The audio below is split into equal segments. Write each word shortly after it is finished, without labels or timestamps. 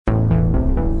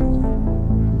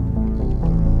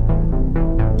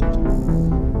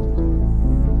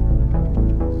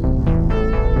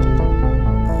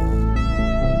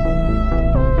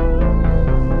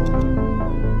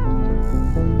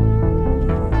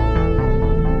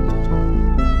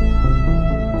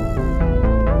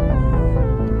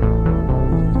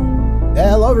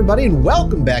everybody, and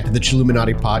welcome back to the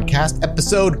Chilluminati Podcast,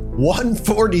 episode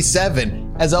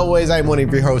 147. As always, I'm one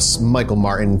of your hosts, Michael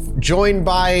Martin, joined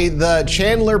by the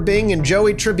Chandler Bing and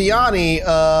Joey Tribbiani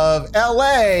of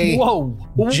LA. Whoa.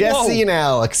 Jesse and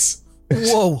Alex.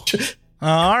 Whoa.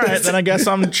 All right, then I guess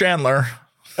I'm Chandler.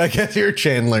 I guess you're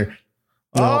Chandler.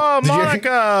 Oh,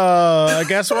 Monica. I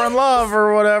guess we're in love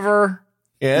or whatever.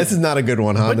 Yeah, this is not a good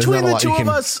one, huh? Between the two of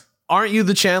us, aren't you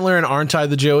the Chandler and aren't I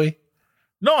the Joey?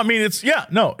 No, I mean, it's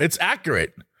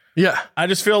accurate. Yeah. I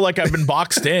just feel like I've been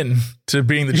boxed in to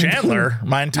being the Chandler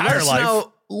my entire life.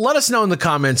 Let us know in the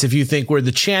comments if you think we're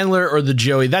the Chandler or the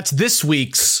Joey. That's this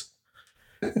week's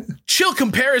chill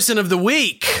comparison of the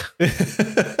week.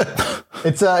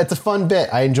 It's a fun bit.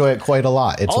 I enjoy it quite a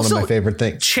lot. It's also one of my favorite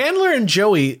things. Chandler and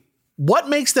Joey, what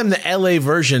makes them the LA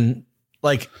version?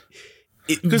 Like,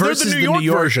 versus the New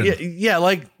York version. Yeah,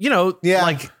 like, you know,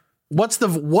 like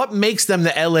what makes them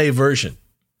the LA version?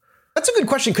 That's a good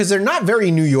question because they're not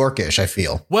very New Yorkish, I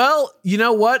feel. Well, you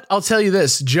know what? I'll tell you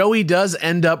this. Joey does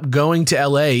end up going to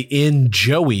LA in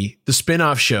Joey, the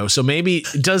spinoff show. So maybe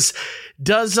does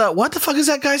what the fuck is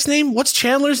that guy's name? What's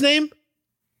Chandler's name?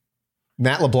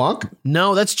 Matt LeBlanc?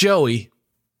 No, that's Joey.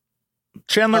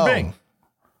 Chandler Bing.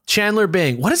 Chandler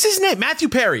Bing. What is his name? Matthew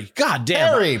Perry. God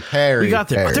damn. Perry. We got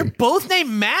there. Perry. They're both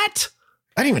named Matt?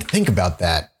 I didn't even think about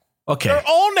that. Okay. They're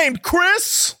all named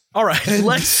Chris. All right,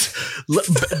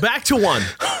 back to one.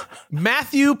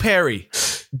 Matthew Perry.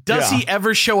 Does he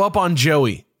ever show up on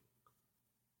Joey?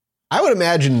 I would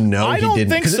imagine no, I don't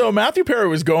think so. Matthew Perry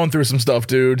was going through some stuff,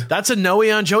 dude. That's a no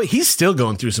on Joey. He's still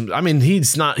going through some. I mean,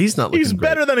 he's not looking He's great.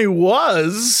 better than he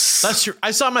was. That's true.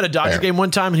 I saw him at a Dodger game one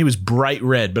time and he was bright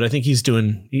red, but I think he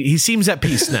seems at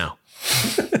peace now.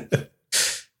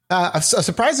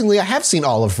 Surprisingly, I have seen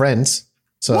all of Friends.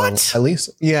 So what? At least,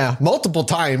 multiple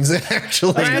times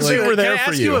actually. Can I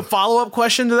ask you a follow-up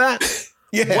question to that?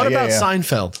 What about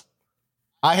Seinfeld?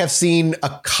 I have seen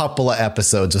a couple of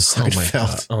episodes of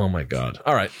Seinfeld. Oh my God.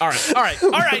 All right.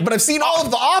 But I've seen all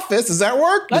of The Office. Does that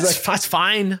work? That's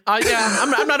fine. I'm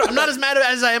not as mad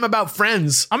as I am about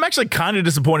Friends. I'm actually kind of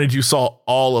disappointed you saw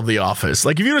all of The Office.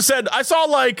 Like if you'd have said, I saw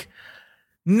like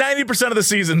 90% of the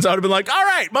seasons, I would have been like, all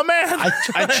right, my man.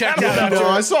 I checked out. No,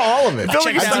 I saw all of it. I feel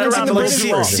like you stuck around to like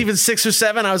season 6 or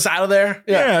 7. I was out of there.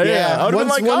 Yeah. I would have been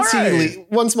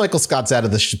like, once Michael Scott's out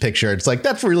of the picture, it's like,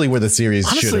 that's really where the series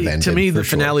should have ended. To me, the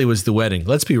finale was the wedding.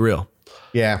 Let's be real.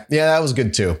 Yeah, that was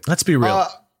good too. Let's be real.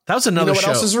 That was another show.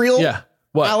 What else is real? Yeah.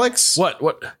 What? Alex? What?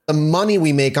 The money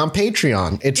we make on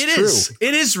Patreon. It's true.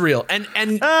 It is real. And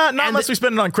not unless we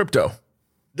spend it on crypto.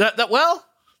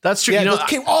 That's true. Yeah,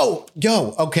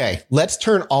 okay. Let's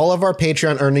turn all of our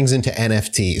Patreon earnings into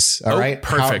NFTs. All right.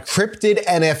 Perfect. Cryptid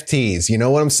NFTs. You know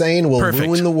what I'm saying? We'll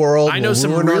ruin the world. I know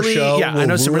some really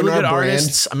good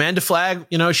artists. Amanda Flagg,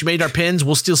 she made our pins.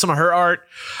 We'll steal some of her art.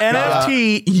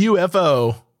 NFT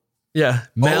UFO. Yeah.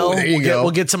 Mel,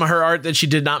 we'll get some of her art that she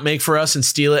did not make for us and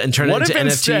steal it and turn it into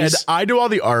NFTs. Instead, I do all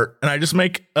the art and I just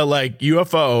make a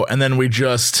UFO and then we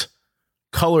just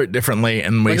color it differently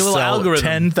and we sell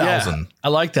 10,000. Yeah, I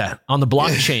like that on the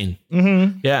blockchain.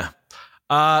 Mm-hmm. Yeah.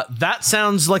 That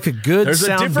sounds like a good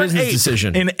sound business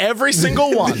decision. In every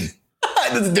single one.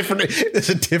 There's a different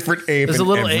ape. There's a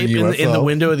little ape in the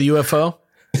window of the UFO.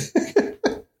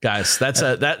 Guys, that's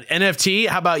that NFT.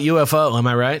 How about UFO? Am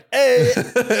I right? Hey.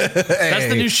 That's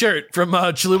the new shirt from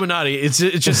Chilluminati.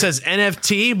 It just says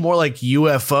NFT, more like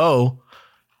UFO.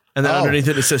 And then underneath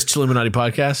it says Chilluminati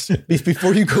Podcast.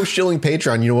 Before you go shilling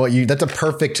Patreon, you know what? That's a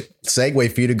perfect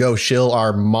segue for you to go shill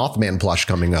our Mothman plush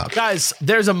coming up. Guys,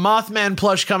 there's a Mothman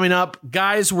plush coming up.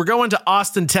 Guys, we're going to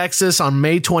Austin, Texas on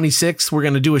May 26th. We're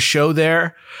going to do a show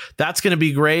there. That's going to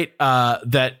be great.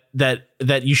 That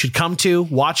you should come to,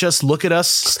 watch us, look at us,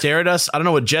 stare at us. I don't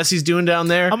know what Jesse's doing down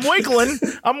there. I'm wiggling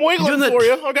for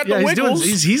you. I got the wiggles.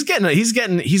 He's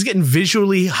getting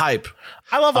visually hype.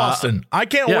 I love Austin. I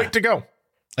can't wait to go.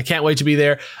 I can't wait to be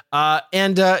there.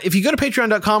 And if you go to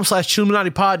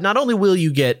patreon.com/ChilluminatiPod, not only will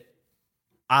you get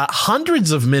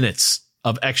hundreds of minutes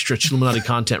of extra Chilluminati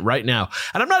content right now,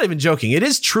 and I'm not even joking, it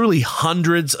is truly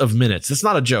hundreds of minutes. It's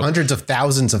not a joke. Hundreds of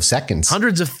thousands of seconds.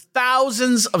 Hundreds of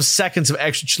thousands of seconds of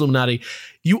extra Chilluminati.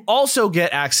 You also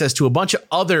get access to a bunch of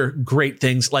other great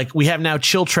things. Like we have now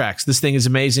Chill Tracks. This thing is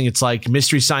amazing. It's like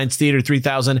Mystery Science Theater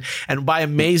 3000. And by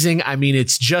amazing, I mean,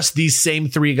 it's just these same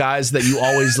three guys that you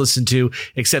always listen to,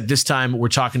 except this time we're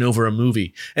talking over a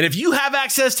movie. And if you have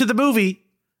access to the movie,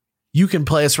 you can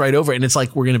play us right over it. And it's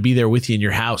like we're going to be there with you in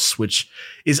your house, which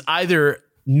is either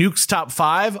Nuke's top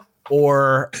 5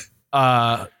 or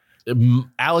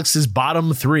Alex's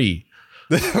bottom 3.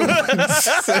 Nice.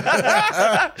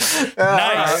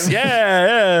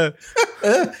 Yeah.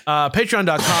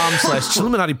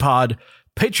 Patreon.com/Chilluminati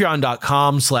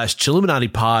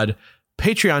Patreon.com/Chilluminati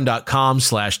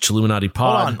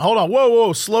Patreon.com/Chilluminati Hold on.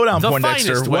 Whoa. Slow down, The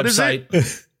Poindexter. finest What is website.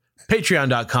 it?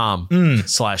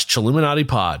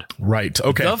 Patreon.com/Chilluminati Right.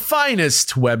 Okay. The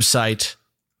finest website.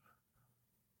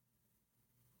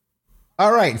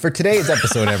 All right, for today's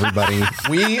episode, everybody,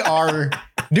 we are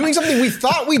doing something we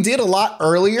thought we did a lot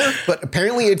earlier, but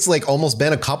apparently it's like almost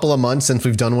been a couple of months since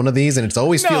we've done one of these, and it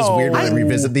always feels weird when I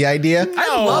revisit the idea.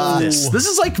 I love this. This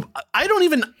is like, I don't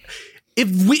even...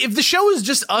 If the show is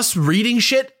just us reading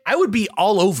shit, I would be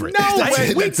all over it.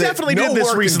 We definitely did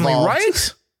this recently,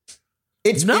 right?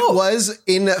 It was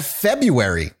in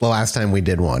February the last time we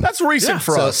did one. That's recent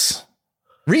for us.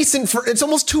 It's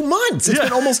almost 2 months. It's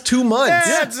been almost 2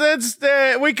 months.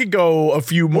 We could go a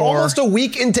few more. We're almost a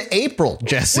week into April,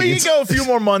 Jesse. We could go a few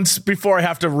more months before I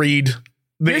have to read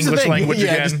the English language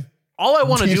again. All I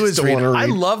want to do is read. I read.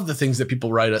 love the things that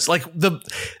people write us. Like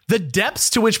the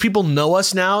depths to which people know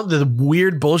us now, the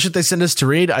weird bullshit they send us to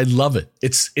read. I love it.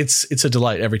 It's a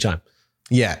delight every time.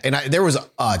 Yeah, and there was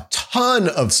a ton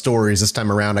of stories this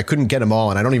time around. I couldn't get them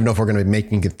all, and I don't even know if we're going to be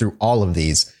making it through all of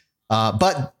these.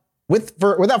 But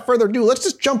without further ado, let's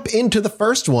just jump into the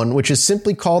first one, which is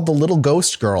simply called The Little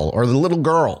Ghost Girl or The Little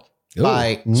Girl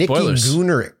by Nikki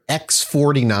Gooner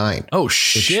X49. Oh,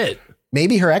 shit.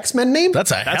 Maybe her X-Men name?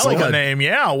 That's a hell of a name.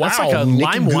 Yeah, wow. That's like a Nikki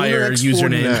LimeWire Gooner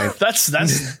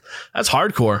username. That's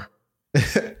hardcore.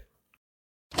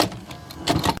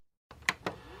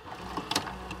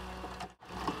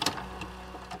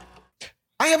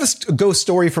 I have a ghost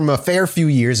story from a fair few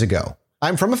years ago.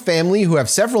 I'm from a family who have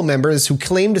several members who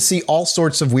claim to see all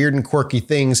sorts of weird and quirky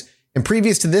things. And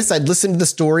previous to this, I'd listen to the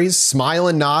stories, smile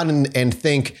and nod and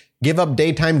think, give up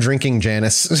daytime drinking,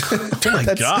 Janice. Oh my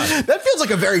God. That feels like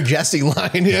a very Jesse line. I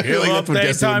feel Give like up that's what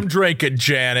Jesse daytime would- drinking,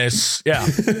 Janice. Yeah.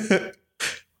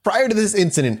 Prior to this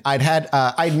incident,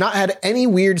 I'd not had any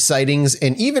weird sightings.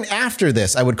 And even after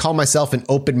this, I would call myself an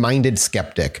open-minded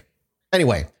skeptic.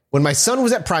 Anyway, when my son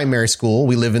was at primary school,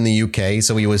 we live in the UK,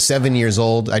 so he was 7 years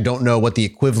old. I don't know what the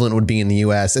equivalent would be in the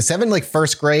US. Is 7 like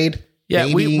first grade? Yeah,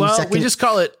 maybe we just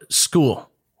call it school.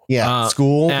 Yeah,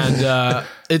 school. And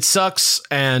it sucks,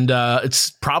 and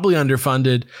it's probably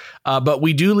underfunded, but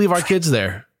we do leave our kids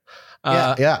there.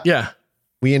 Yeah.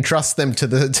 We entrust them to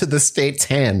the state's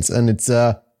hands, and it's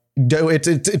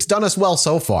done us well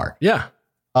so far. Yeah.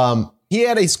 He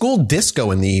had a school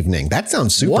disco in the evening. That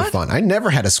sounds super fun. I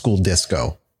never had a school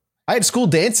disco. I had school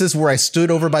dances where I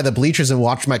stood over by the bleachers and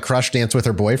watched my crush dance with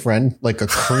her boyfriend like a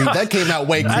creep. That came out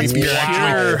way creepier.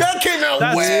 Actually. That came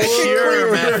out way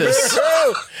pure Mathis.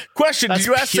 Question: Did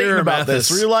you ask Satan about this?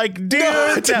 Were you like, dude,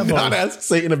 I did not ask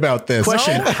Satan about this.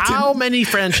 Question: How many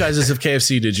franchises of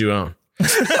KFC did you own?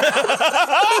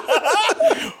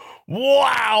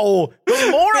 Wow.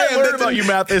 The more I learn about you,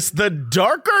 Mathis, the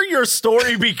darker your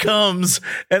story becomes.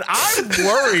 And I'm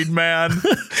worried, man.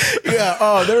 Yeah.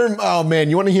 Oh man.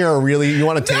 You want to hear you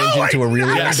want a tangent to a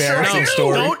really embarrassing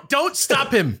story? Don't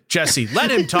stop him, Jesse.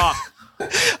 Let him talk.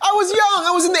 I was young.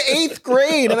 I was in the 8th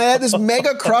grade and I had this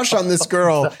mega crush on this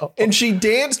girl and she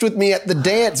danced with me at the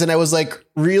dance and I was like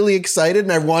really excited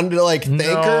and I wanted to like thank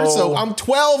her. So I'm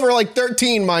 12 or like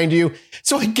 13, mind you.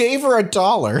 So I gave her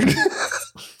 $1.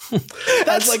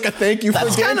 That's like a thank you for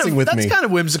dancing with me. That's kind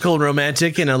of whimsical and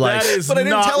romantic, but I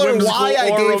didn't tell her why I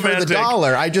gave her the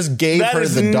 $1. I just gave her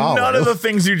the $1. None of the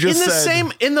things you just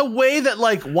said. In the way that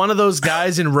like one of those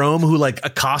guys in Rome who like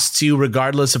accosts you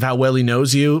regardless of how well he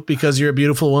knows you because you're a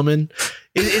beautiful woman.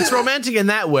 It's romantic in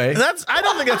that way. I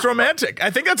don't think that's romantic. I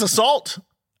think that's assault.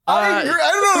 I don't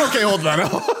know. Okay, hold on.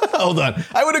 Hold on.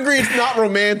 I would agree it's not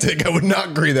romantic. I would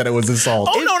not agree that it was assault.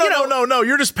 Oh, no.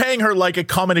 You're just paying her like a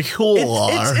common It's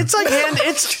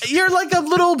like you're like a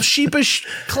little sheepish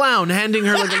clown handing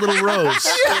her like a little rose.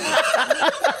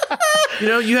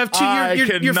 You have two. Your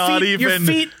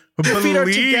feet are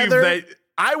together. That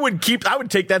I would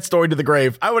take that story to the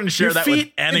grave. I wouldn't share that with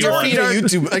anyone.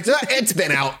 YouTube, like, it's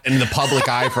been out in the public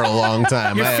eye for a long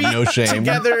time. I have no shame.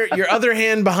 Together, your other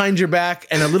hand behind your back,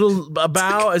 and a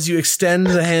bow as you extend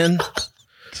the hand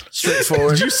straight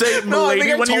forward. Did you say,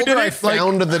 "Milady"? When you did I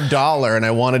found the $1 and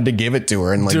I wanted to give it to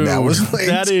her, and like, dude, that was like,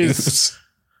 that is.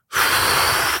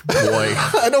 Boy,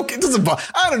 I don't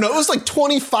know. It was like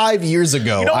 25 years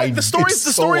ago. The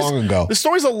story's long ago. The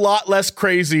story's a lot less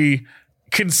crazy.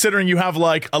 Considering you have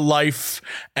like a life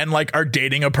and like are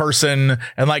dating a person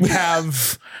and like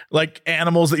have like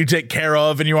animals that you take care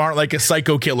of and you aren't like a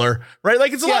psycho killer, right?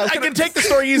 Like it's a lot. I can take the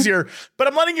story easier, but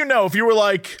I'm letting you know if you were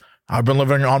like, I've been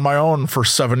living on my own for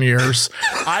 7 years.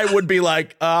 I would be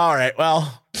like, all right,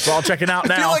 well, we're all checking out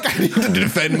now. I feel like I need to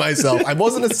defend myself. I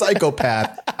wasn't a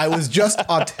psychopath. I was just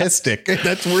autistic.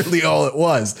 That's really all it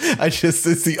was.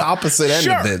 It's the opposite end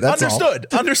of it. That's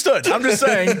Understood. I'm just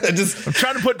saying.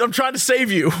 I'm trying to save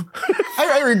you.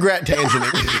 I regret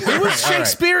tangenting. It was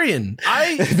Shakespearean.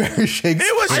 Very Shakespearean.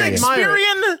 It was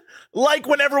Shakespearean, like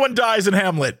when everyone dies in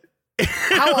Hamlet.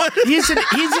 He's in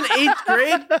 8th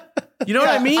grade. You know what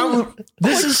I mean?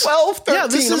 This is 12,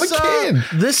 13. I'm a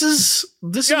kid. This is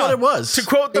what it was. To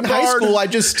quote the in bard, high school, I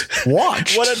just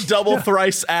watched. What a double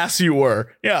thrice ass you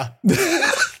were. Yeah.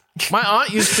 My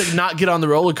aunt used to not get on the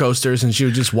roller coasters, and she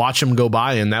would just watch them go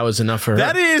by, and that was enough for her.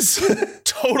 That is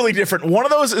totally different. One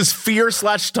of those is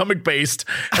fear/stomach based,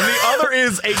 and the other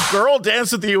is a girl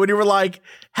dance with you, and you were like,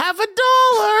 have $1.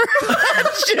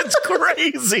 That shit's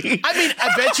crazy. I mean,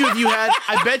 I bet you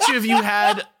if you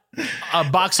had a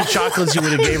box of chocolates, you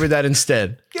would have gave her that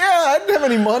instead. Yeah, I didn't have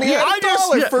any money. Yeah, I had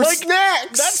 $1 for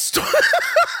snacks.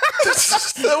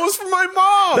 That was for my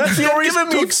mom. That story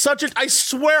took such a. I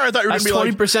swear, I thought you were going to be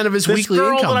like 20% of his this weekly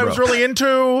girl income. That I was really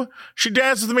into. She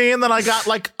danced with me, and then I got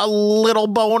like a little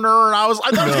boner, and I thought it was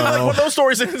gonna be like one of those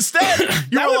stories. And instead,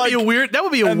 that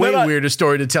would be a way weirder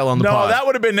story to tell on the pod. No, that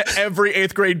would have been every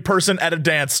 8th grade person at a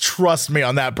dance. Trust me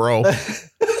on that, bro.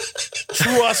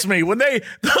 Trust me. When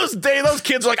those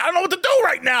kids are like, I don't know what to do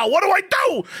right now. What do I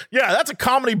do? Yeah, that's a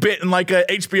comedy bit in like a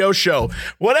HBO show.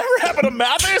 Whatever happened to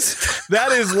Mathis?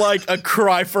 That is like a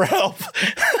cry for help.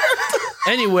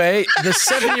 Anyway, the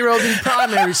 7-year-old in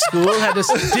primary school had a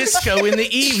disco in the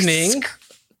evening.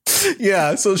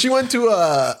 Yeah, so she went to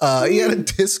he had a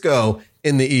disco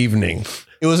in the evening.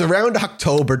 It was around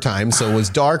October time, so it was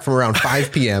dark from around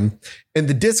 5 p.m. And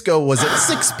the disco was at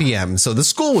 6 p.m., so the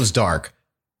school was dark.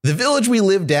 The village we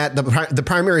lived at, the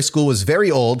primary school, was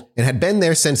very old and had been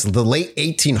there since the late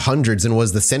 1800s and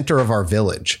was the center of our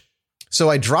village. So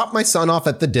I dropped my son off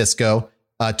at the disco,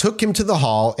 took him to the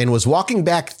hall, and was walking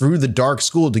back through the dark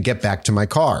school to get back to my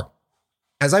car.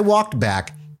 As I walked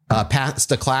back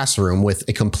past a classroom with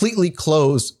a completely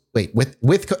closed,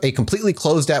 with a completely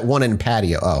closed at one end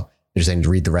patio. Oh, I just need to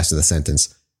read the rest of the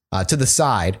sentence. To the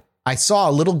side, I saw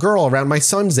a little girl around my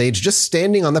son's age just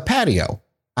standing on the patio.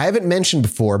 I haven't mentioned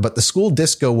before, but the school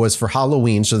disco was for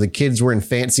Halloween, so the kids were in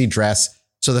fancy dress.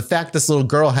 So the fact this little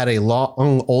girl had a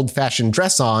long, old-fashioned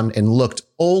dress on and looked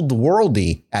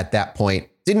old-worldy at that point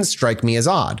didn't strike me as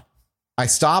odd. I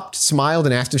stopped, smiled,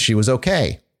 and asked if she was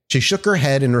okay. She shook her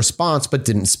head in response, but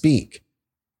didn't speak.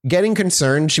 Getting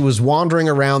concerned, she was wandering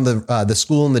around the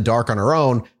school in the dark on her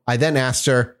own. I then asked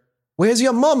her, "Where's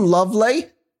your mum, lovely?"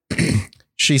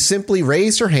 She simply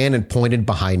raised her hand and pointed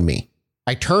behind me.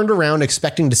 I turned around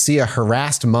expecting to see a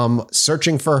harassed mum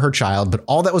searching for her child, but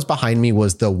all that was behind me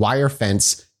was the wire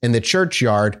fence in the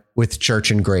churchyard with church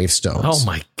and gravestones. Oh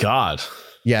my God.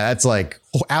 Yeah, that's like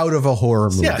out of a horror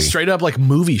movie. Yeah, straight up like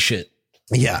movie shit.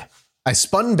 Yeah. I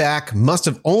spun back, must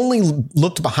have only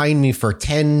looked behind me for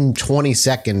 10, 20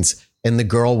 seconds, and the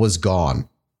girl was gone.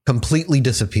 Completely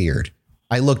disappeared.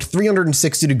 I looked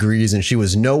 360 degrees and she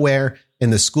was nowhere,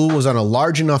 and the school was on a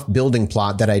large enough building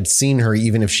plot that I'd seen her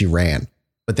even if she ran.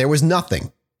 But there was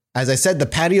nothing. As I said, the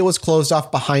patio was closed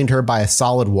off behind her by a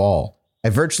solid wall. I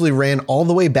virtually ran all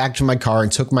the way back to my car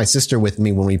and took my sister with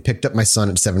me when we picked up my son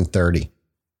at 7:30.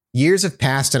 Years have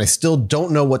passed and I still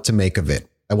don't know what to make of it.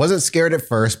 I wasn't scared at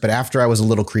first, but after I was a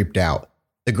little creeped out.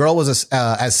 The girl was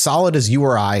as solid as you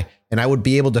or I, and I would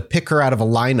be able to pick her out of a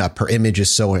lineup. Her image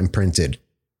is so imprinted.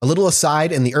 A little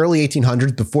aside, in the early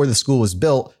 1800s, before the school was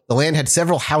built, the land had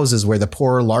several houses where the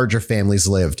poorer, larger families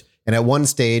lived. And at one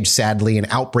stage, sadly, an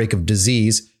outbreak of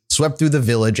disease swept through the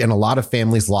village and a lot of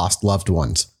families lost loved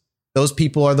ones. Those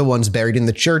people are the ones buried in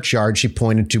the churchyard she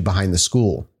pointed to behind the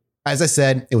school. As I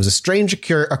said, it was a strange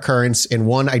occurrence and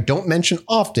one I don't mention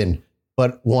often,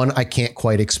 but one I can't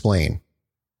quite explain.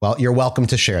 Well, you're welcome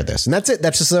to share this. And that's it.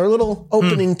 That's just our little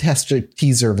opening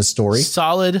teaser of a story.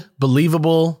 Solid,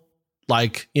 believable.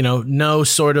 Like, no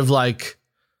sort of like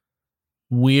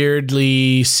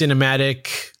weirdly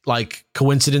cinematic like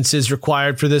coincidences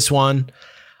required for this one.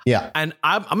 Yeah. And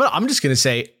I'm just going to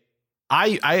say,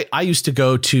 I used to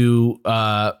go to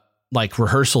like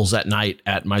rehearsals at night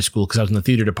at my school because I was in the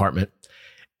theater department.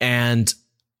 And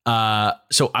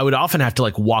so I would often have to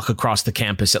like walk across the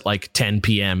campus at like 10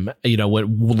 p.m.,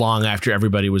 long after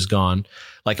everybody was gone,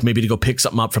 like maybe to go pick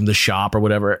something up from the shop or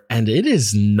whatever. And it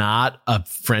is not a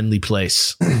friendly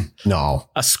place. No.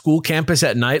 A school campus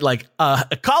at night, like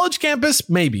a college campus,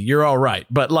 maybe you're all right.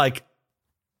 But like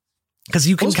Because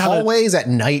you can Those hallways at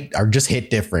night are just hit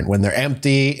different when they're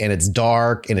empty and it's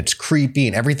dark and it's creepy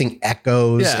and everything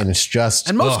echoes and it's just,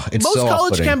 and most so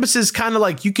college off-putting. campuses kind of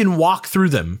like you can walk through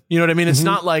them. You know what I mean? It's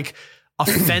not like a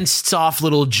fenced off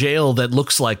little jail that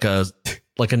looks like a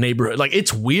neighborhood. Like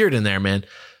it's weird in there, man.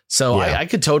 So I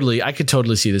could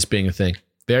totally see this being a thing.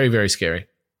 Very, very scary.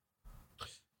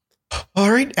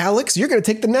 All right, Alex, you're going to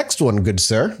take the next one, good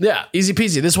sir. Yeah, easy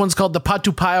peasy. This one's called the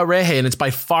Patupaya Rehe, and it's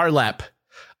by Farlap.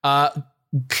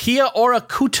 Kia ora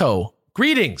kuto.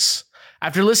 Greetings.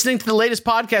 After listening to the latest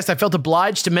podcast, I felt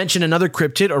obliged to mention another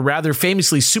cryptid, or rather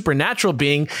famously supernatural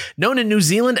being, known in New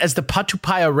Zealand as the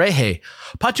Patupaya Rehe.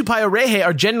 Patupaya Rehe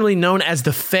are generally known as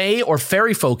the Fae or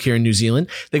fairy folk here in New Zealand.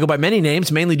 They go by many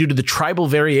names, mainly due to the tribal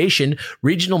variation,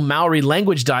 regional Maori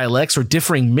language dialects, or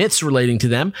differing myths relating to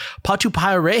them.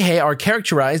 Patupaya Rehe are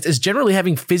characterized as generally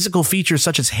having physical features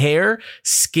such as hair,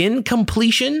 skin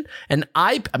completion, and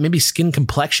maybe skin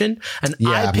complexion, an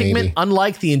eye pigment,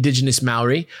 unlike the indigenous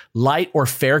Maori, light or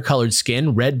fair colored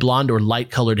skin, red, blonde, or light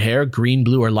colored hair, green,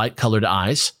 blue, or light colored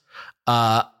eyes.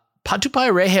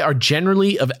 Patupaya Rehe are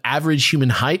generally of average human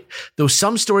height, though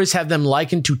some stories have them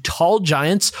likened to tall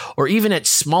giants or even at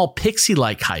small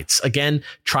pixie-like heights. Again,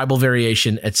 tribal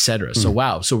variation, etc. So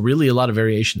wow, so really a lot of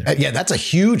variation there. Yeah, that's a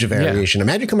huge variation.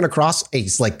 Imagine coming across a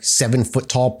like 7 foot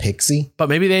tall pixie. But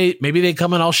maybe they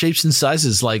come in all shapes and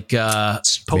sizes, like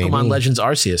Pokemon Legends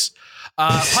Arceus.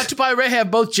 Patupaya Rehe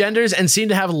have both genders and seem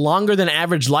to have longer than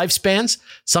average lifespans.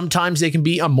 Sometimes they can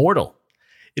be immortal.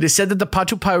 It is said that the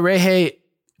Patupaya Rehe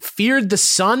feared the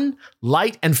sun,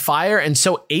 light, and fire, and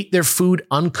so ate their food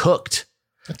uncooked.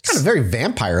 That's kind of very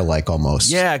vampire-like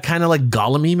almost. Yeah, kind of like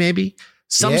Golem-y maybe.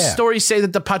 Some stories say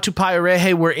that the Patupaya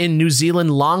Rehe were in New Zealand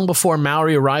long before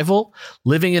Maori arrival,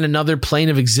 living in another plane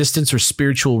of existence or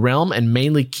spiritual realm, and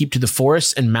mainly keep to the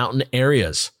forests and mountain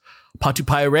areas.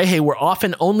 Patupaya Rehe were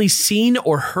often only seen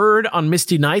or heard on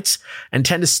misty nights and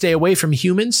tend to stay away from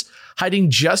humans,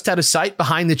 hiding just out of sight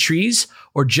behind the trees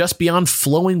or just beyond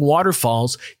flowing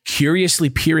waterfalls, curiously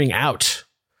peering out.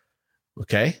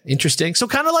 Okay, interesting. So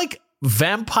kind of like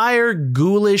vampire,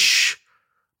 ghoulish,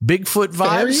 Bigfoot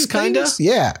vibes, kind of.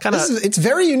 Yeah, it's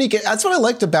very unique. That's what I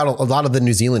liked about a lot of the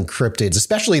New Zealand cryptids,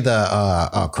 especially the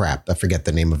I forget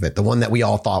the name of it. The one that we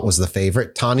all thought was the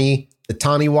favorite, the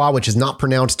Taniwa, which is not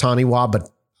pronounced Taniwa, but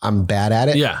I'm bad at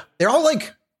it. Yeah, they're all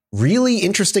like really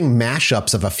interesting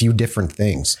mashups of a few different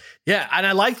things. Yeah, and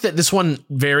I like that this one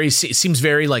seems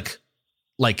very like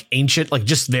ancient, like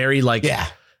just very like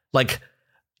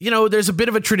there's a bit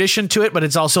of a tradition to it, but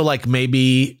it's also like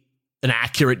maybe an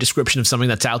accurate description of something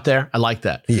that's out there. I like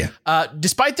that. Yeah.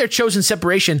 Despite their chosen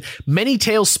separation, many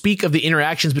tales speak of the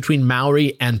interactions between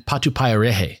Maori and Patupaya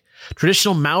Rehe.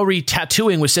 Traditional Maori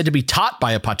tattooing was said to be taught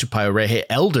by a Patupaya Rehe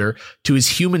elder to his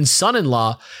human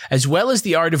son-in-law, as well as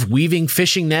the art of weaving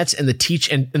fishing nets and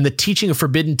the teaching of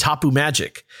forbidden tapu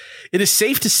magic. It is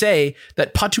safe to say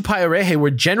that Patupaya Rehe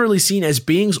were generally seen as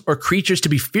beings or creatures to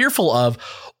be fearful of,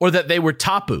 or that they were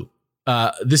tapu.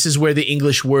 This is where the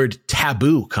English word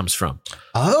taboo comes from.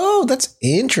 Oh, that's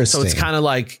interesting. So it's kind of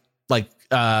like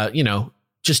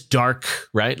just dark,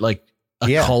 right? Like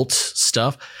occult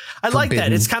stuff. I like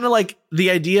that. It's kind of like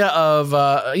the idea of,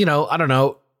 I don't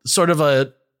know, sort of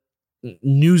a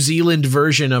New Zealand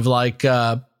version of like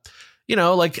how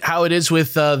it is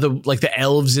with the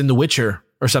elves in The Witcher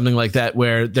or something like that,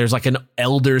 where there's like an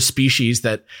elder species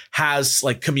that has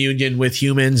like communion with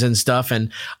humans and stuff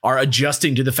and are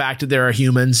adjusting to the fact that there are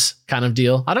humans kind of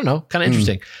deal. I don't know. Kind of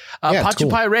interesting.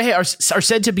 Patupaya Rehe are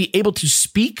said to be able to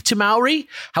speak to Maori.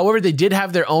 However, they did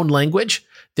have their own language.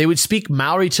 They would speak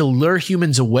Maori to lure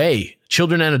humans away,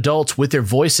 children and adults, with their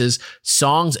voices,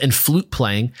 songs, and flute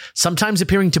playing, sometimes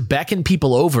appearing to beckon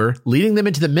people over, leading them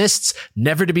into the mists,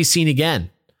 never to be seen again.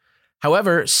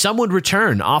 However, some would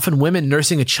return, often women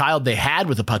nursing a child they had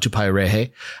with a Patupaya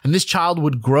Rehe, and this child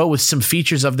would grow with some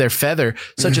features of their feather,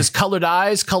 such as colored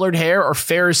eyes, colored hair, or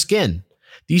fairer skin.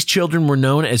 These children were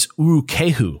known as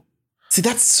urukehu. See,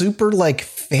 that's super like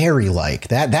fairy-like.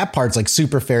 That part's like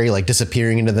super fairy, like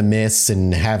disappearing into the mists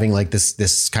and having like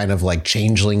this kind of like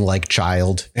changeling-like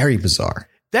child. Very bizarre.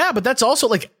 Yeah, but that's also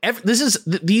like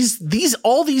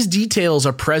all these details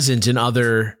are present in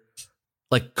other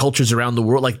like cultures around the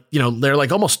world. Like, they're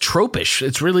like almost tropish.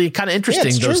 It's really kind of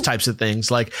interesting, those types of things.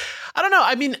 Like, I don't know.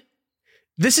 I mean,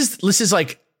 this is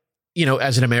like,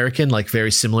 as an American, like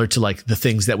very similar to like the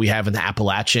things that we have in the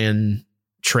Appalachian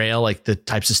Trail, like the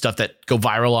types of stuff that go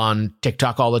viral on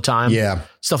TikTok all the time. Yeah.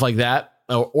 Stuff like that.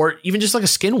 Or even just like a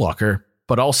Skinwalker,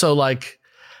 but also like,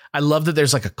 I love that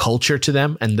there's like a culture to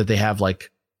them and that they have like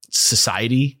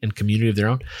society and community of their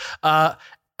own.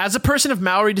 As a person of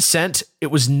Maori descent, it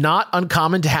was not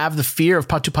uncommon to have the fear of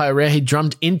Patupaerehe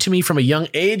drummed into me from a young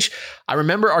age. I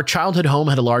remember our childhood home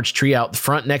had a large tree out the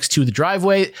front next to the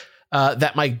driveway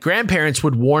that my grandparents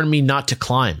would warn me not to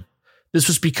climb. This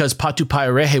was because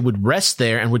Patupaerehe would rest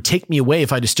there and would take me away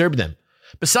if I disturbed them.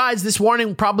 Besides, this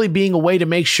warning probably being a way to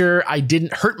make sure I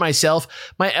didn't hurt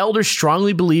myself, my elders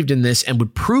strongly believed in this and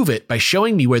would prove it by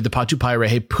showing me where the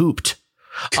Patupaerehe pooped.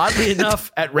 Oddly enough,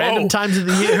 at random times of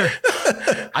the year,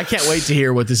 I can't wait to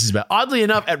hear what this is about. Oddly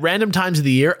enough, at random times of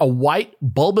the year, a white,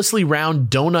 bulbously round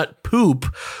donut poop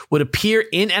would appear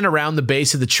in and around the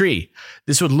base of the tree.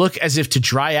 This would look as if to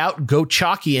dry out, go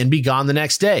chalky, and be gone the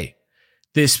next day.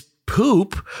 This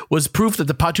poop was proof that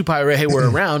the Patupaerehe were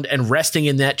around and resting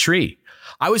in that tree.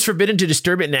 I was forbidden to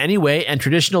disturb it in any way, and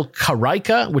traditional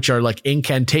karaika, which are like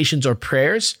incantations or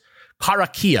prayers,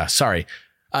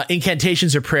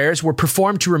 incantations or prayers were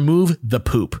performed to remove the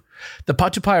poop. The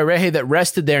Patupaerehe that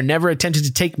rested there never attempted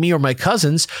to take me or my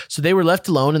cousins, so they were left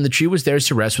alone and the tree was theirs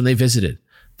to rest when they visited.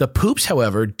 The poops,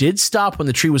 however, did stop when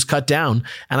the tree was cut down,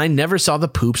 and I never saw the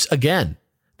poops again.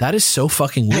 That is so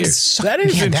fucking weird. That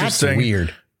is interesting. That's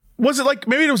weird. Was it like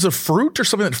maybe it was a fruit or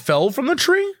something that fell from the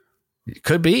tree? It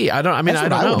could be. I don't know. I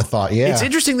would have thought, yeah. It's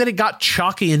interesting that it got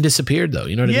chalky and disappeared, though.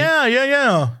 You know what I mean?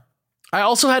 Yeah. I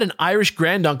also had an Irish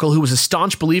granduncle who was a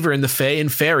staunch believer in the fae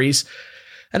and fairies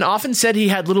and often said he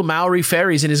had little Maori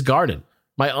fairies in his garden.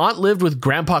 My aunt lived with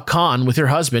Grandpa Con with her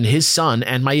husband, his son,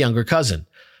 and my younger cousin.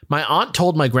 My aunt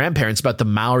told my grandparents about the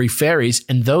Maori fairies,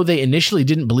 and though they initially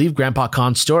didn't believe Grandpa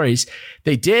Con's stories,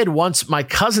 they did once my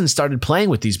cousin started playing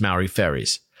with these Maori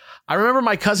fairies. I remember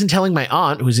my cousin telling my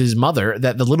aunt, who's his mother,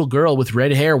 that the little girl with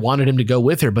red hair wanted him to go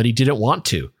with her, but he didn't want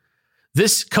to.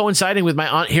 This coinciding with my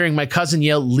aunt hearing my cousin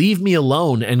yell, "Leave me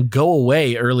alone," and go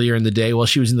away earlier in the day while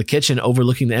she was in the kitchen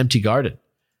overlooking the empty garden.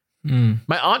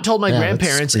 My aunt told my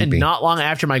grandparents, and not long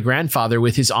after my grandfather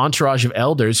with his entourage of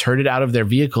elders herded out of their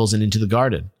vehicles and into the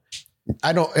garden.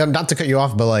 Not to cut you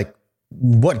off, but like,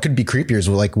 what could be creepier is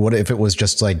like, what if it was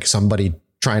just like somebody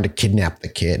trying to kidnap the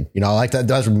kid? You know, like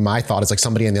that's my thought. It's like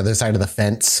somebody on the other side of the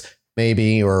fence,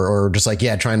 maybe, or just like,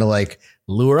 trying to like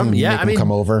lure him. Make him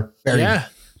come over.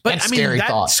 But I mean,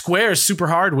 that squares super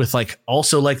hard with like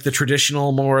also like the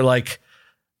traditional, more like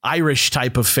Irish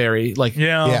type of fairy. Like,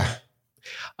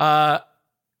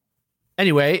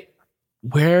 anyway,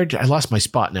 I lost my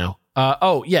spot now.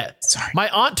 Sorry. My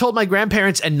aunt told my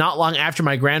grandparents, and not long after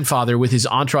my grandfather with his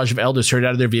entourage of elders herded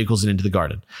out of their vehicles and into the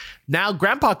garden. Now,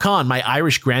 Grandpa Con, my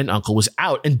Irish granduncle, was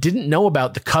out and didn't know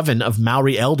about the coven of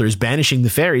Maori elders banishing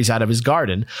the fairies out of his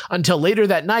garden until later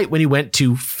that night when he went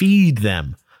to feed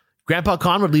them. Grandpa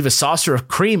Con would leave a saucer of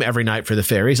cream every night for the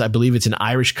fairies. I believe it's an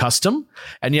Irish custom,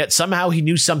 and yet somehow he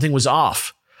knew something was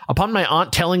off. Upon my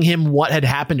aunt telling him what had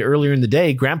happened earlier in the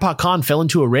day, Grandpa Con fell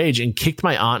into a rage and kicked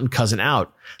my aunt and cousin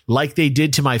out, like they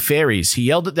did to my fairies. He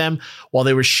yelled at them while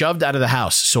they were shoved out of the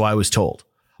house, so I was told.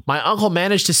 My uncle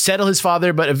managed to settle his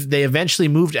father, but they eventually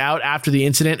moved out after the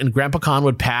incident, and Grandpa Con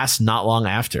would pass not long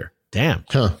after. Damn.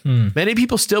 Many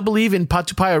people still believe in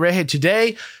Patupaerehe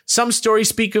today. Some stories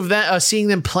speak of seeing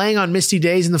them playing on misty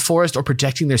days in the forest or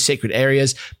protecting their sacred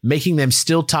areas, making them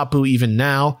still tapu even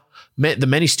now. The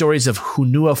many stories of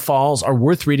Hunua Falls are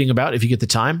worth reading about if you get the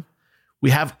time.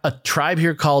 We have a tribe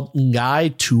here called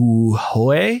Ngai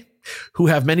Tuhoe, who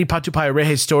have many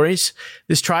Patupaerehe stories.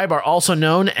 This tribe are also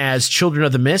known as Children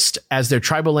of the Mist, as their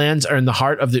tribal lands are in the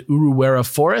heart of the Uruwera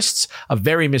forests, a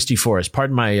very misty forest.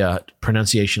 Pardon my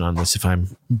pronunciation on this if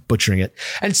I'm butchering it.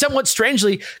 And somewhat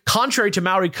strangely, contrary to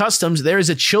Maori customs, there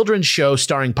is a children's show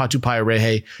starring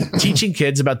Patupaerehe teaching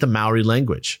kids about the Maori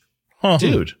language.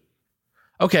 Dude.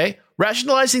 Okay.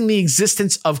 Rationalizing the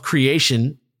existence or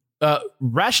creation of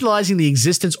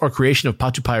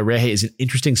Patupaerehe is an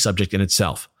interesting subject in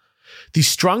itself. The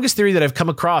strongest theory that I've come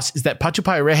across is that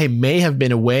Patupaerehe may have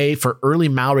been a way for early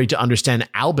Maori to understand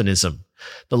albinism,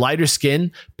 the lighter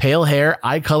skin, pale hair,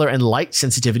 eye color, and light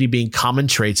sensitivity being common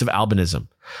traits of albinism.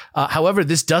 However,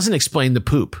 this doesn't explain the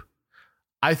poop.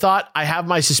 I have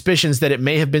my suspicions that it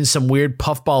may have been some weird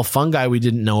puffball fungi we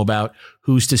didn't know about.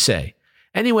 Who's to say?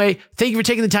 Anyway, thank you for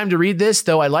taking the time to read this.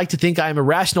 Though I like to think I am a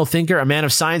rational thinker, a man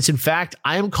of science. In fact,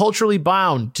 I am culturally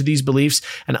bound to these beliefs,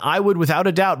 and I would without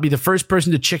a doubt be the first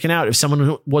person to chicken out if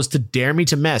someone was to dare me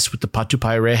to mess with the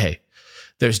Patupaerehe.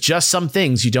 There's just some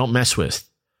things you don't mess with.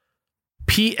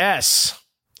 P.S.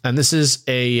 And this is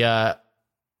a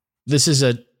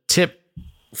tip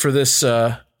for this,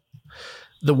 the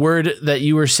word that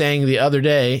you were saying the other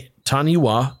day,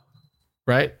 Taniwa,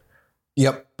 right?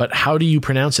 Yep. But how do you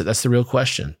pronounce it? That's the real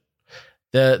question.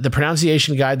 The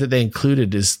pronunciation guide that they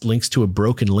included links to a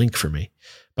broken link for me.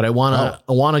 but I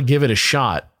want to give it a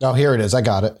shot. Oh, here it is. I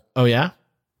got it. Oh yeah.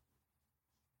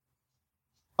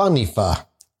 Anifa.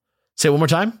 Say it one more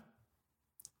time.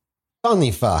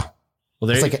 Anifa. Well,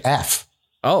 there It's you like an F.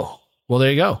 Oh, well,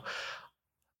 there you go.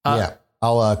 Yeah.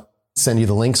 I'll send you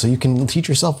the link so you can teach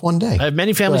yourself one day. I have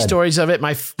many family stories of it.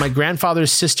 My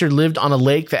grandfather's sister lived on a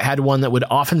lake that had one that would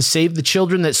often save the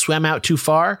children that swam out too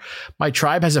far. My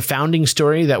tribe has a founding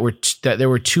story that there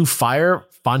were two fire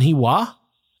Fanhiwa.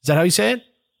 Is that how you say it?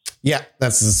 Yeah,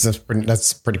 that's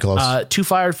pretty close. Two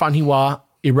fire Fanhiwa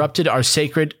erupted our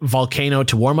sacred volcano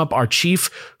to warm up our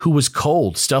chief who was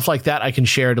cold. Stuff like that I can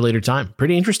share at a later time.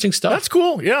 Pretty interesting stuff. That's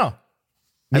cool. Yeah.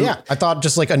 I thought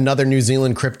just like another New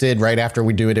Zealand cryptid right after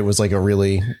we do it. It was like a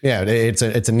really, it's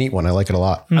a neat one. I like it a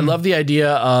lot. I love the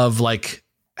idea of like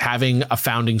having a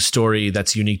founding story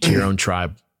that's unique to your own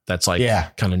tribe. That's like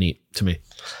kind of neat to me.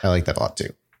 I like that a lot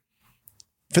too.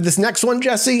 For this next one,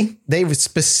 Jesse, they've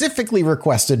specifically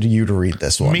requested you to read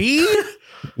this one. Me?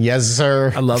 Yes,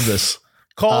 sir. I love this.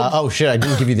 Called oh shit, I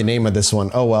didn't give you the name of this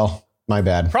one. Oh well, my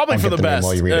bad. probably I'll for get the best. name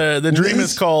while you read it. The dream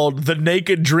is called The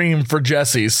Naked Dream for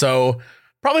Jesse. So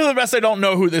probably the best. I don't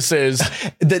know who this is.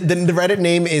 The Reddit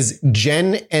name is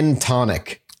Jen and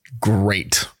Tonic.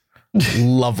 Great.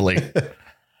 Lovely.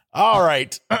 All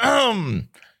right. I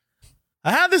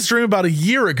had this dream about a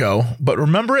year ago, but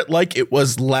remember it like it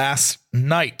was last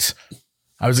night.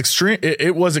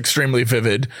 It was extremely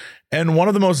vivid and one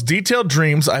of the most detailed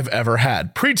dreams I've ever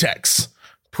had. Pretext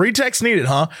needed,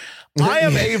 huh? I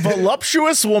am a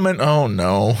voluptuous woman. Oh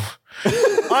no.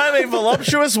 I'm a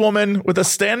voluptuous woman with a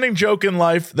standing joke in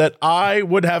life that I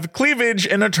would have cleavage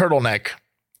in a turtleneck.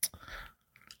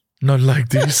 Not like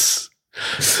this.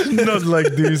 Not like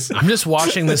this. I'm just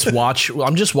watching this wash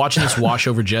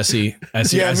over Jesse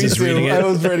as he's reading it. I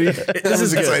was ready. This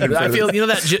is good. I feel, you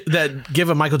know, that give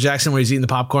of Michael Jackson where he's eating the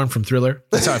popcorn from Thriller.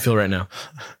 That's how I feel right now.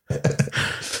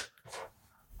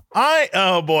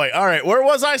 Oh boy. All right. Where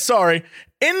was I? Sorry.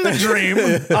 In the dream,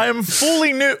 I am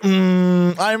fully nude.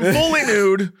 I'm fully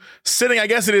nude, sitting. I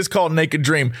guess it is called Naked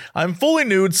Dream. I'm fully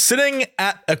nude, sitting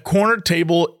at a corner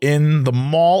table in the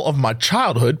mall of my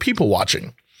childhood, people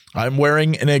watching. I'm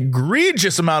wearing an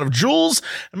egregious amount of jewels,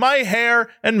 and my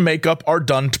hair and makeup are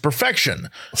done to perfection.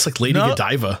 It's like Lady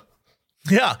Godiva.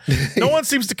 Yeah. No one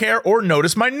seems to care or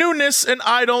notice my newness, and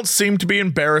I don't seem to be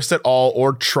embarrassed at all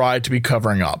or try to be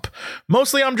covering up.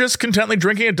 Mostly I'm just contently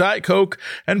drinking a Diet Coke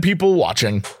and people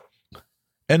watching.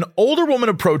 An older woman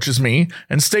approaches me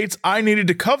and states I needed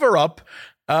to cover up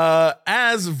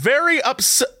as very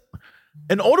upset.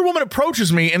 An older woman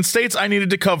approaches me and states I needed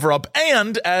to cover up,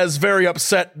 and as very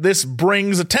upset, this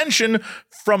brings attention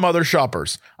from other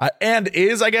shoppers.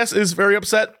 Is very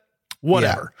upset.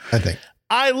 Whatever. Yeah, I think.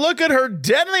 I look at her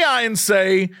dead in the eye and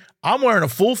say, I'm wearing a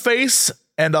full face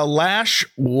and a lash.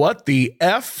 What the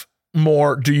F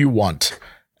more do you want?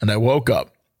 And I woke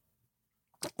up.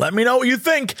 Let me know what you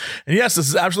think. And yes, this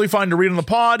is absolutely fine to read on the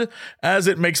pod, as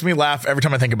it makes me laugh every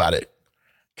time I think about it.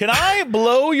 Can I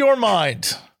blow your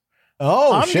mind?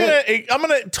 Oh, I'm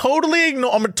totally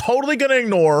gonna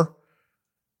ignore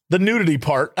the nudity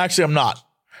part. Actually, I'm not,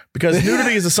 because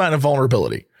nudity is a sign of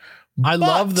vulnerability. I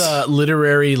love the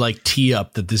literary like tee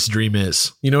up that this dream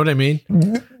is. You know what I mean?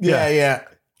 Yeah.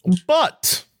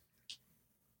 But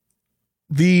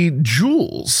the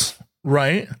jewels,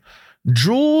 right?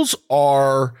 Jewels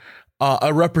are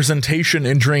a representation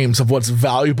in dreams of what's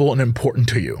valuable and important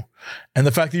to you. And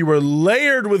the fact that you were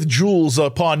layered with jewels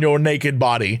upon your naked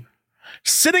body,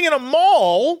 sitting in a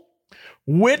mall,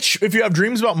 which, if you have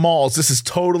dreams about malls, this is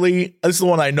the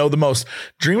one I know the most.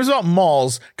 Dreams about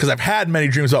malls, because I've had many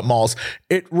dreams about malls.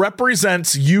 It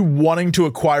represents you wanting to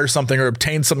acquire something or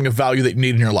obtain something of value that you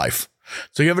need in your life.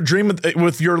 So you have a dream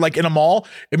with you're like in a mall.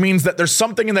 It means that there's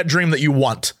something in that dream that you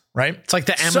want, right? It's like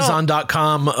the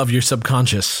Amazon.com of your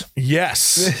subconscious.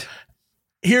 Yes.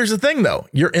 Here's the thing, though.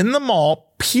 You're in the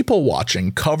mall, people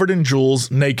watching, covered in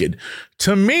jewels, naked.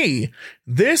 To me,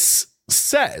 this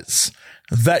says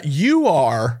that you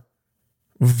are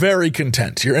very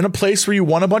content. You're in a place where you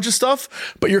want a bunch of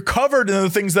stuff, but you're covered in the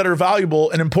things that are valuable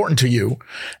and important to you.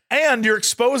 And you're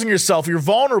exposing yourself. You're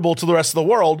vulnerable to the rest of the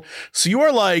world. So you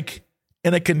are like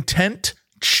in a content,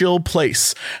 chill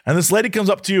place. And this lady comes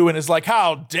up to you and is like,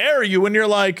 how dare you? And you're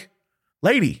like,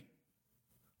 lady,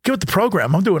 get with the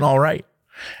program. I'm doing all right.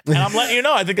 And I'm letting you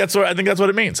know, I think that's what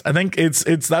it means. I think it's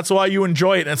that's why you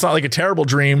enjoy it. And it's not like a terrible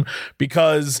dream,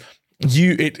 because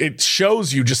it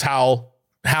shows you just how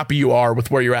happy you are with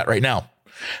where you're at right now.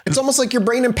 It's almost like your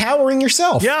brain empowering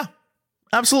yourself. Yeah,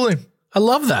 absolutely. I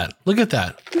love that. Look at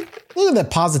that. Look at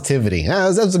that positivity.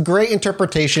 That was a great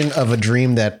interpretation of a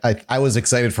dream that I was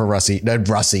excited for Jesse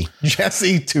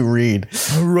to read.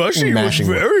 Rushy was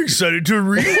very excited to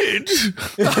read it.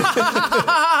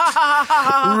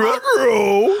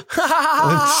 Ruh-roh.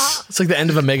 It's like the end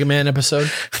of a Mega Man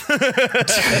episode.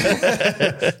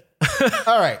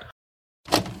 All right.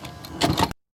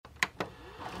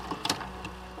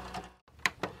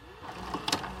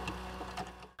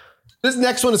 This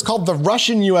next one is called The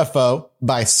Russian UFO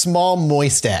by Small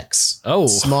Moist X. Oh.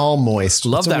 Small Moist.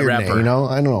 Love that rapper. Name, you know?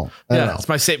 I don't know. It's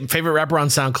my favorite rapper on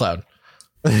SoundCloud.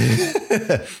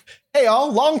 Hey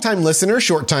all, long-time listener,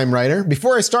 short-time writer.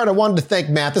 Before I start, I wanted to thank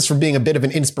Mathis for being a bit of an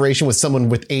inspiration with someone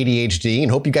with ADHD and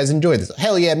hope you guys enjoy this.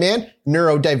 Hell yeah, man.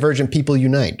 Neurodivergent people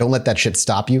unite. Don't let that shit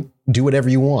stop you. Do whatever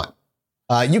you want.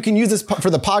 You can use this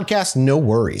for the podcast, no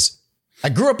worries. I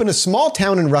grew up in a small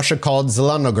town in Russia called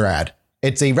Zelenograd.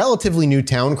 It's a relatively new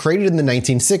town created in the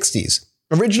 1960s.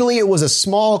 Originally, it was a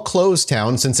small, closed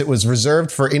town since it was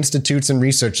reserved for institutes and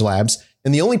research labs,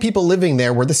 and the only people living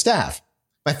there were the staff.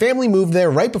 My family moved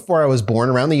there right before I was born,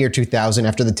 around the year 2000,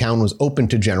 after the town was open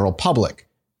to general public.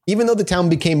 Even though the town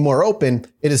became more open,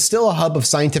 it is still a hub of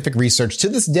scientific research to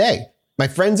this day. My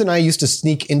friends and I used to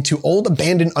sneak into old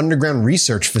abandoned underground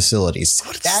research facilities.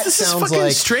 This sounds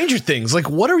like Stranger Things. Like,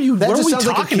 what are we like a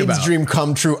talking kid's about? Dream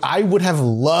come true. I would have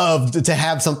loved to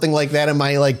have something like that in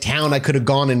my town. I could have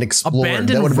gone and explored.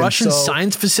 Abandoned Russian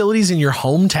science facilities in your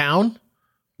hometown?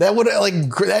 That would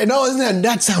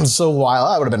that sounds so wild.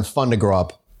 That would have been fun to grow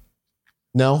up.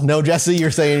 No, Jesse, you're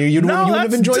saying you wouldn't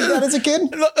have enjoyed that as a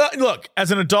kid? Look,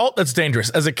 as an adult, that's dangerous.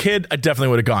 As a kid, I definitely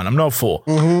would have gone. I'm no fool.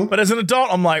 Mm-hmm. But as an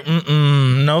adult, I'm like,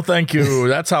 no, thank you.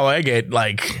 That's how I get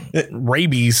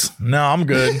rabies. No, I'm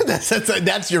good.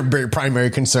 that's your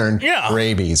primary concern. Yeah,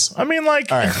 rabies. I mean,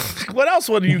 what else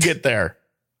would you get there?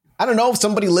 I don't know.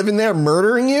 Somebody living there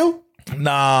murdering you?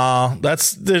 Nah,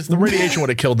 the radiation would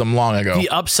have killed them long ago. The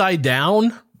Upside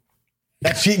Down.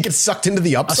 That she gets sucked into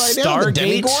the Upside Down? The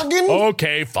Demigorgon?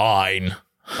 Okay, fine.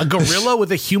 A gorilla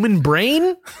with a human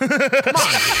brain? Come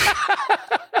on.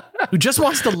 Who just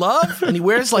wants to love and he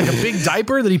wears like a big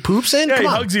diaper that he poops in? Yeah, he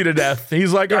hugs you to death.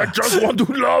 He's like, I just want to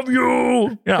love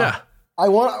you. Yeah.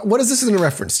 What is this in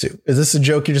reference to? Is this a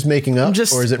joke you're just making up?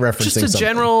 Or is it referencing something? Just a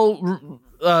general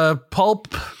pulp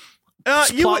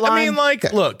plot line?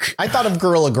 Look. I thought of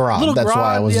Gorilla Grodd. That's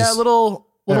why I was little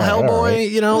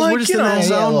Hellboy, right. We're just in that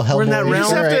zone. We're in that realm. You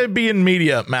just have to be in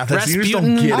media, Mathis. You just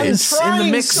don't get it. In the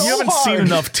mix. So you haven't seen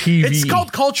enough TV. It's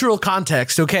called cultural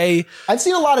context, okay? I've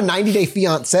seen a lot of 90 Day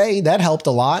Fiancé. That helped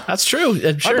a lot. That's true.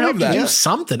 It sure helped you do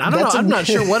something. I don't know. I'm not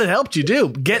sure what it helped you do.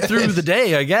 Get through the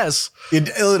day, I guess. It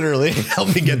literally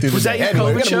helped me get through the day. Was that your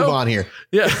COVID we gotta show? move on here.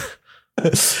 Yeah.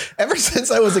 Ever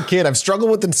since I was a kid, I've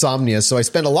struggled with insomnia, so I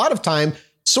spend a lot of time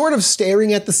sort of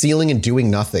staring at the ceiling and doing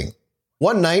nothing.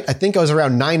 One night, I think I was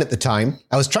around 9 at the time,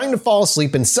 I was trying to fall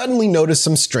asleep and suddenly noticed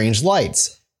some strange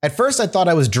lights. At first, I thought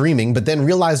I was dreaming, but then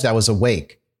realized I was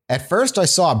awake. At first, I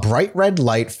saw a bright red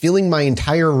light filling my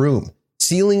entire room,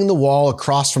 ceiling the wall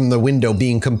across from the window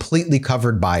being completely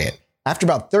covered by it. After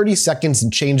about 30 seconds,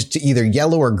 it changed to either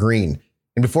yellow or green.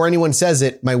 And before anyone says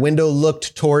it, my window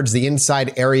looked towards the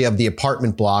inside area of the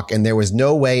apartment block, and there was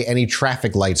no way any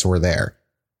traffic lights were there.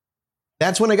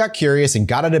 That's when I got curious and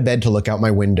got out of bed to look out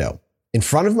my window. In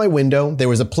front of my window, there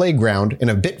was a playground, and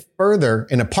a bit further,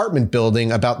 an apartment building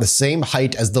about the same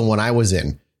height as the one I was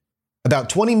in. About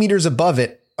 20 meters above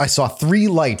it, I saw 3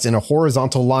 lights in a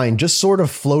horizontal line just sort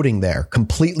of floating there,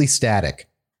 completely static.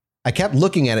 I kept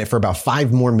looking at it for about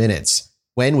 5 more minutes,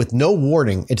 when, with no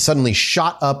warning, it suddenly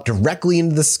shot up directly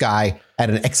into the sky at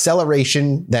an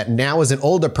acceleration that now as an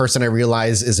older person I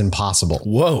realize is impossible.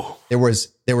 Whoa. There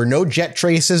were no jet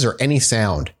traces or any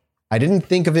sound. I didn't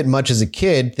think of it much as a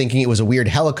kid, thinking it was a weird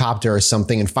helicopter or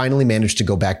something, and finally managed to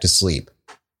go back to sleep.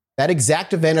 That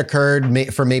exact event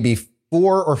occurred for maybe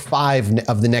 4 or 5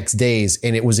 of the next days,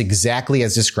 and it was exactly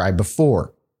as described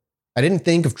before. I didn't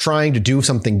think of trying to do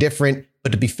something different,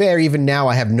 but to be fair, even now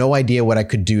I have no idea what I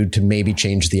could do to maybe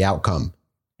change the outcome.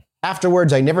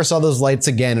 Afterwards, I never saw those lights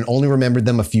again and only remembered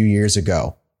them a few years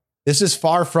ago. This is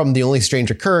far from the only strange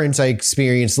occurrence I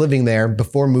experienced living there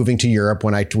before moving to Europe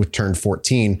when I turned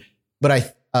 14. But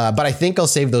I think I'll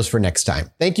save those for next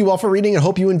time. Thank you all for reading and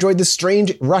hope you enjoyed this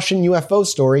strange Russian UFO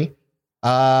story.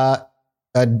 That's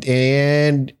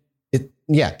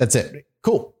it.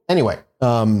 Cool. Anyway,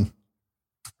 I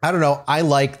don't know. I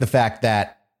like the fact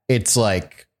that it's kind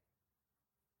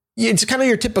of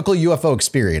your typical UFO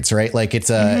experience, right? Like it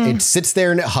sits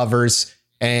there and it hovers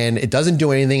and it doesn't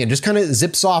do anything. It just kind of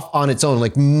zips off on its own.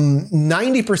 Like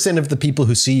 90% of the people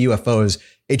who see UFOs,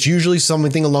 it's usually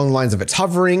something along the lines of it's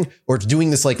hovering or it's doing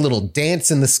this like little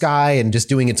dance in the sky and just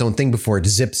doing its own thing before it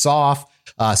zips off.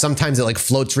 Sometimes it like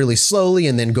floats really slowly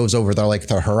and then goes over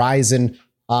the horizon.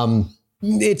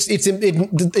 It's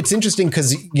interesting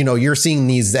because, you know, you're seeing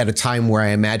these at a time where I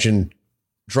imagine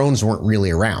drones weren't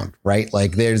really around, right?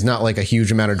 Like there's not like a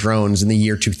huge amount of drones in the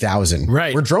year 2000.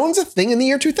 Right. Were drones a thing in the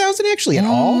year 2000 actually at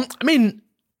all? I mean,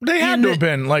 They had to have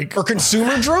been like, Or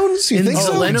consumer drones? You think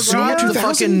so? Leningrad, the 2000?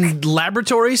 fucking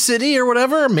laboratory city or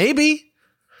whatever, maybe.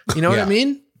 You know what I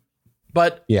mean?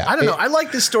 But Yeah. I don't know. I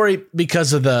like this story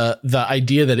because of the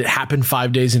idea that it happened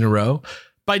 5 days in a row.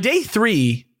 By day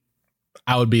 3,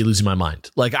 I would be losing my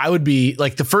mind. Like I would be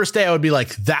like the first day I would be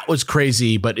like, that was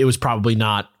crazy, but it was probably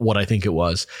not what I think it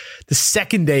was. The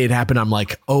second day it happened, I'm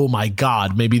like, oh my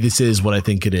God, maybe this is what I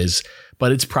think it is,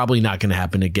 but it's probably not going to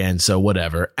happen again. So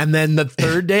whatever. And then the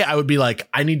third day I would be like,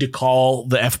 I need to call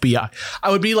the FBI. I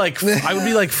would be like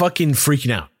fucking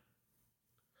freaking out.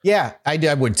 Yeah, I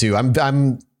would too.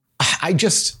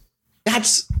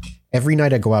 That's every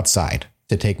night I go outside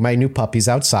to take my new puppies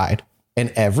outside.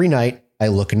 And every night I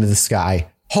look into the sky,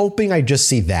 hoping I just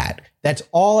see that. That's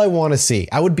all I want to see.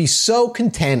 I would be so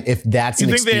content if that's you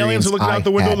an think the aliens are looking I out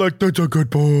the window had. like, that's a good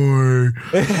boy.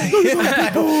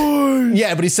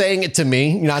 Yeah, but he's saying it to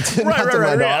me, not to my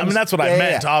Right. dogs. I mean, that's what I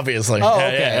meant, obviously. Oh, Yeah,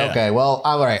 okay, yeah, yeah. okay. Well,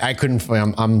 all right. I couldn't.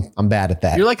 I'm bad at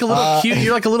that. You're like a little cute.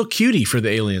 You're like a little cutie for the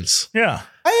aliens. Yeah.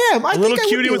 I am. I A little think I would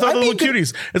cutie be. with I'd other be little good.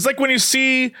 cuties. It's like when you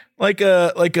see like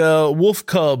a wolf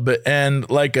cub and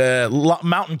like a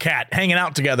mountain cat hanging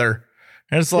out together.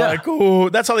 And it's like, oh,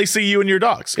 that's how they see you and your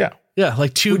dogs. Yeah. Yeah,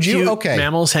 like two cute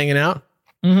mammals hanging out.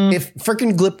 If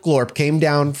freaking Glip Glorp came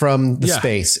down from the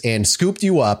space and scooped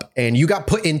you up and you got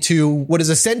put into what is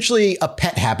essentially a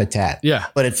pet habitat. Yeah.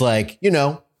 But it's like, you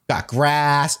know, got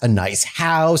grass, a nice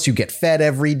house, you get fed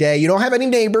every day. You don't have any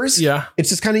neighbors. Yeah. It's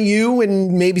just kind of you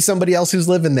and maybe somebody else who's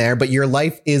living there, but your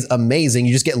life is amazing.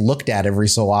 You just get looked at every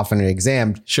so often and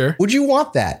examined. Sure. Would you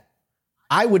want that?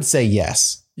 I would say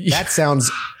yes. That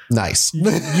sounds nice.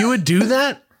 You would do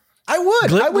that? I would.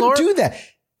 Glip I would Glorp? do that.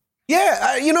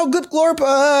 Yeah, you know, Glip Glorp,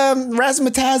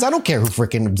 Razzmatazz, I don't care who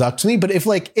freaking abducts me, but if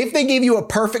they gave you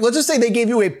let's just say they gave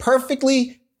you a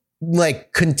perfectly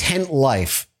like content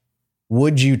life,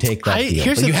 would you take that deal?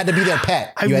 But you had to be their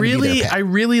pet. I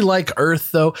really like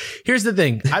Earth though. Here's the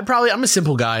thing. I'm a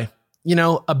simple guy. You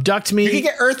know, abduct me. You can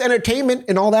get Earth entertainment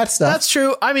and all that stuff. That's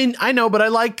true. I mean, I know, but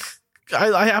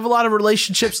I have a lot of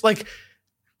relationships. Like,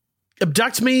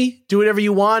 abduct me, do whatever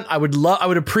you want. I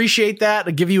would appreciate that.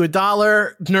 I'd give you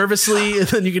 $1 nervously, and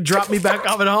then you can drop me back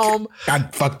off at home. God,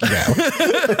 fuck yeah.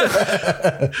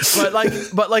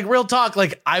 but like real talk,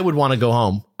 like I would want to go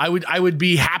home. I would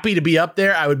be happy to be up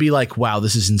there. I would be like, wow,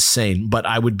 this is insane. But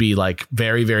I would be like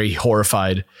very, very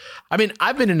horrified. I mean,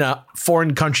 I've been in a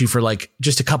foreign country for like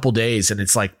just a couple days, and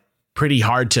it's like pretty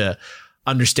hard to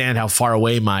understand how far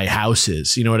away my house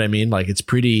is. You know what I mean? Like it's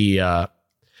pretty,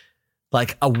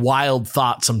 like a wild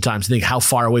thought sometimes to think how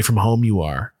far away from home you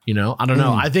are. You know, I don't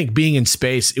know. I think being in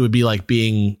space, it would be like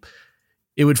it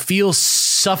would feel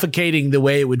suffocating the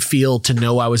way it would feel to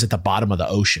know I was at the bottom of the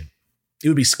ocean. It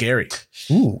would be scary.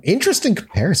 Ooh, interesting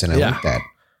comparison. I like that.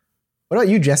 What about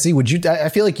you, Jesse? Would you, I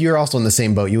feel like you're also in the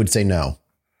same boat. You would say no.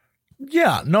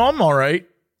 Yeah. No, I'm all right.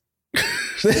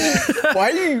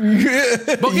 Why do you?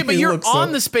 Okay, but you're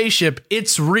on the spaceship.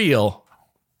 It's real.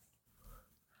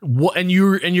 And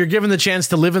you're given the chance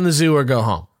to live in the zoo or go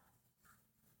home.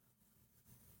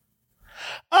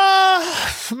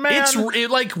 Man,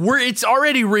 it's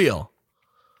already real.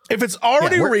 If it's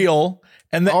already real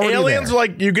and the aliens are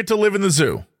like, you get to live in the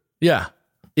zoo. Yeah,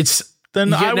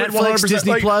 then I would Netflix, 100%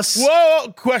 Disney like, Plus.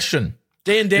 Whoa, question.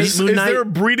 Day and date, Is Moon Knight. there a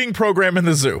breeding program in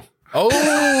the zoo?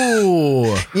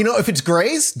 Oh, You know, if it's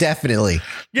Grays, definitely.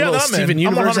 Yeah, Little I'm Steven in.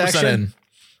 I'm Universe 100% action. in.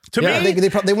 To Yeah. me,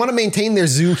 They want to maintain their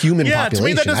zoo human population. to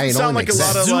me that doesn't sound like a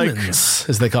lot of like Zoomins,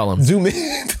 as they call them. zoom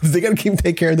in. They got to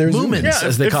take care of their Lumens, zoomins.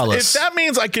 as they call us. If that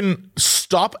means I can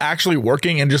stop actually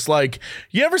working and just like,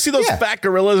 you ever see those fat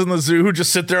gorillas in the zoo who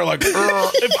just sit there like, if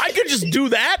I could just do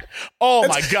that, oh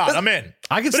my God, I'm in.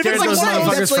 I could But if stare at it's those like,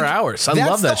 motherfuckers for hours. I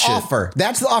love that shit. Offer.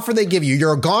 That's the offer they give you.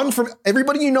 You're gone from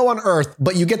everybody you know on Earth,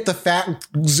 but you get the fat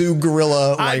zoo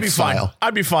gorilla I'd be fine. lifestyle.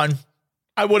 I'd be fine.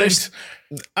 I wouldn't.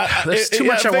 There's too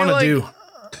much I want to do.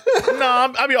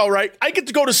 No, I'd be all right. I get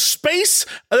to go to space.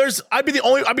 I'd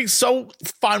be so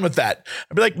fine with that.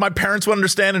 I'd be like, my parents would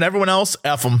understand and everyone else,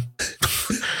 F them.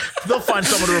 They'll find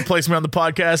someone to replace me on the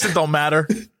podcast. It don't matter.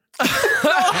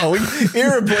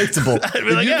 Irreplaceable.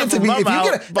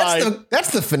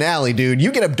 That's the finale, dude.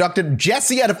 You get abducted.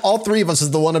 Jesse, out of all three of us,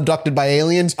 is the one abducted by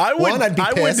aliens. I'd be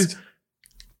pissed.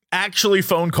 Actually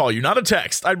phone call you, not a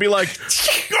text. I'd be like,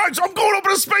 guys, I'm going up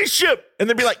in a spaceship. And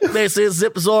they'd be like, this is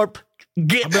Zip Zorp.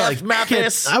 Get like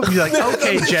Mathis. I would be like,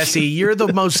 okay, Jesse, you're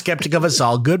the most skeptic of us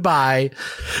all. Goodbye.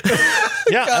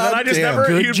 Yeah. And then I just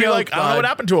he'd be like, I don't know what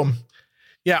happened to him.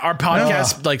 Yeah. Our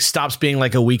podcast like stops being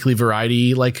like a weekly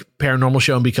variety, like paranormal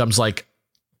show and becomes like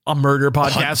a murder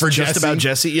podcast for just Jesse. about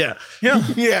Jesse. Yeah. Yeah.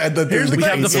 Yeah. We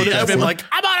have the footage of him like,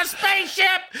 I'm on a spaceship.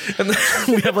 And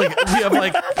then we have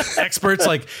like experts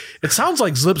like, it sounds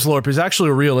like Zlipslorp is actually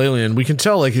a real alien. We can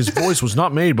tell like his voice was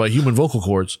not made by human vocal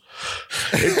cords.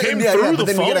 It came through the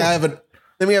phone.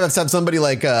 Then we have somebody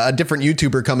like a different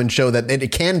YouTuber come and show that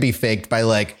it can be faked by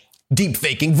like deep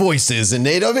faking voices, and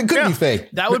it could be fake.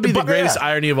 That would be the greatest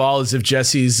irony of all, is if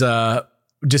Jesse's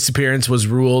disappearance was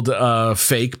ruled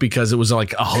fake because it was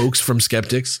like a hoax from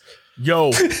skeptics.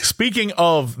 Yo, speaking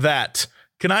of that,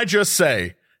 can I just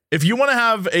say, if you want to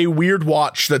have a weird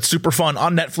watch that's super fun,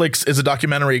 on Netflix is a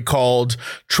documentary called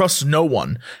Trust No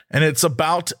One. And it's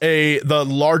about the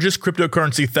largest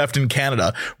cryptocurrency theft in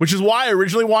Canada, which is why I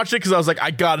originally watched it, because I was like,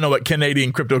 I got to know what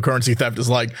Canadian cryptocurrency theft is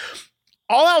like.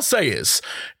 All I'll say is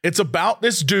it's about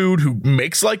this dude who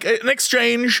makes like an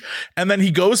exchange, and then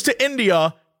he goes to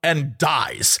India and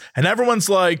dies. And everyone's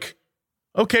like,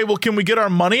 okay, well, can we get our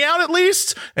money out at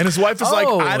least? And his wife is like,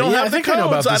 I don't have the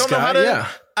codes. I don't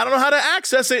know how to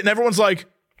access it. And everyone's like,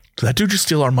 did that dude just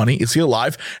steal our money? Is he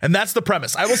alive? And that's the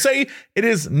premise. I will say it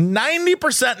is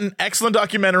 90% an excellent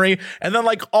documentary. And then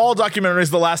like all documentaries,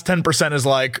 the last 10% is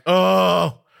like,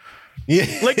 oh,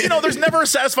 yeah. Like, there's never a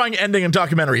satisfying ending in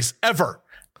documentaries ever.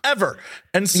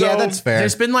 And so yeah, that's fair.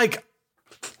 There's been like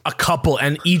a couple,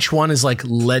 and each one is like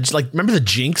like, remember the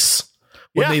Jinx?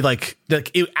 When they like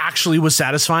it actually was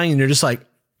satisfying, and you're just like,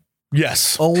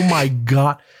 yes. Oh my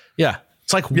God. Yeah.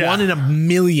 It's like 1 in a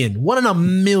million. 1 in a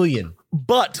million.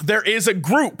 But there is a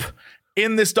group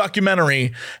in this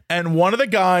documentary, and one of the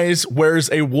guys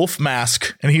wears a wolf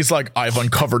mask, and he's like, I've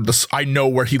uncovered this. I know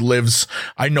where he lives.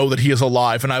 I know that he is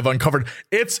alive, and I've uncovered.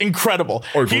 It's incredible.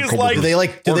 He's like,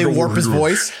 do they warp his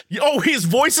voice? Oh, his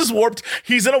voice is warped.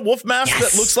 He's in a wolf mask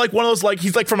that looks like one of those, like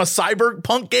he's like from a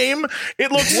cyberpunk game.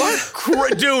 It looks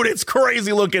like, dude, it's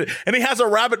crazy looking. And he has a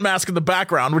rabbit mask in the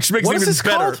background, which makes it even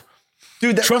better. Called?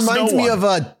 Dude, that reminds me of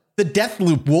the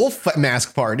Deathloop wolf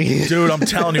mask party. Dude, I'm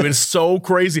telling you, it's so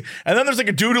crazy. And then there's like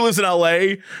a dude who lives in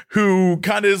LA who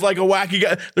kind of is like a wacky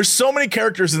guy. There's so many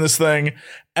characters in this thing,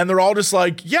 and they're all just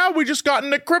like, yeah, we just got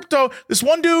into crypto. This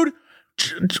one dude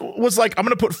was like,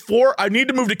 I need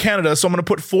to move to Canada, so I'm going to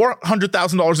put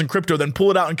 $400,000 in crypto, then pull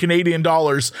it out in Canadian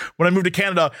dollars when I move to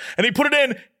Canada. And he put it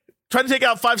in, tried to take it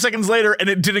out 5 seconds later, and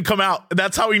it didn't come out. And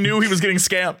that's how he knew he was getting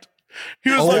scammed.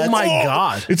 He was like, my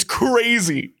God. It's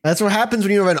crazy. That's what happens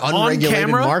when you have an unregulated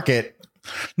market.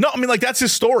 No, I mean, like, that's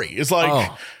his story. It's like,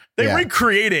 they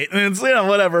recreate it, and it's,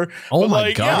 whatever. Oh,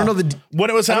 my God. I don't know when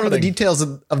it was happening. I don't know the details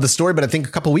of the story, but I think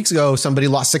a couple weeks ago, somebody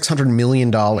lost $600 million.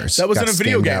 That was in a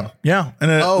video game. Out. Yeah. And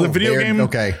the video game.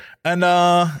 Okay. And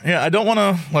I don't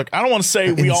want to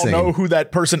say we all know who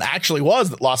that person actually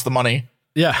was that lost the money.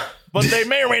 Yeah. But they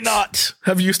may or may not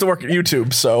have used to work at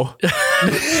YouTube. So.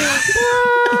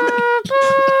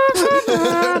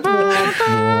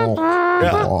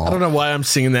 I don't know why I'm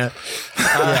singing that.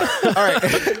 All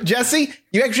right, Jesse,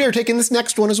 you actually are taking this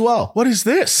next one as well. What is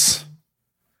this?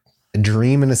 A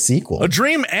dream and a sequel. A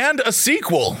dream and a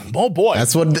sequel. Oh boy,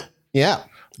 that's what.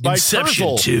 By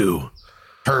Inception 2.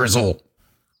 Perzel.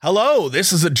 Hello,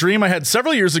 this is a dream I had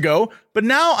several years ago, but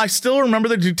now I still remember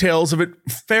the details of it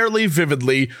fairly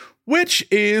vividly, which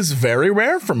is very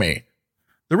rare for me.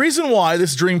 The reason why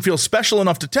this dream feels special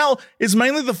enough to tell is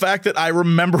mainly the fact that I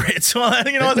remember it. So,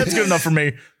 you know what? That's good enough for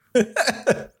me.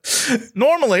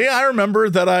 Normally, I remember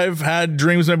that I've had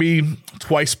dreams maybe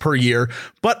twice per year,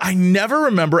 but I never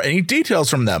remember any details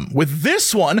from them. With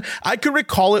this one, I could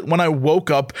recall it when I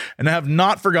woke up, and I have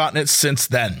not forgotten it since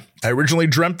then. I originally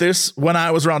dreamt this when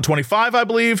I was around 25, I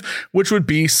believe, which would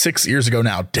be 6 years ago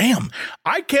now. Damn,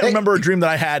 I can't remember a dream that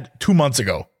I had 2 months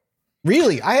ago.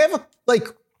 Really? I have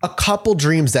a couple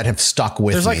dreams that have stuck with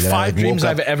me. There's like 5 dreams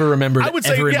I've ever remembered. I would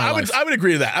say, I would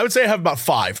agree to that. I would say I have about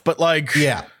 5, but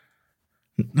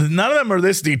none of them are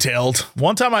this detailed.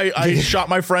 One time I shot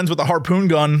my friends with a harpoon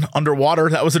gun underwater.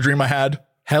 That was a dream I had.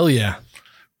 Hell yeah.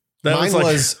 Mine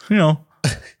was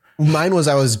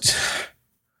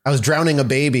I was drowning a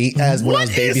baby when I was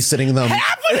babysitting them.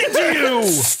 Happening to you?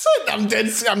 I'm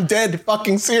dead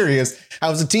fucking serious. I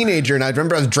was a teenager and I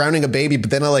remember I was drowning a baby, but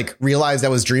then I like realized I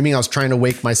was dreaming. I was trying to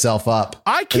wake myself up.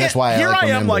 I can't. And that's why here I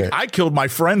am like, it. I killed my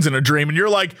friends in a dream, and you're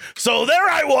like, so there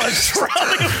I was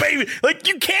drowning a baby. Like,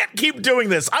 you can't keep doing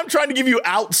this. I'm trying to give you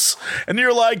outs, and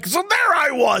you're like, so there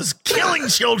I was killing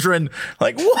children.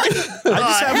 Like, what? I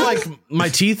just have like my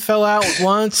teeth fell out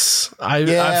once. I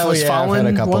was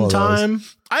falling one time.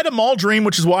 I had a mall dream,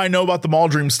 which is why I know about the mall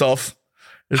dream stuff.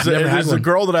 There's a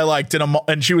girl that I liked in a mall,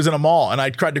 and she was in a mall, and I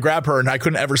tried to grab her, and I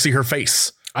couldn't ever see her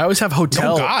face. I always have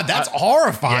hotel. Oh God, that's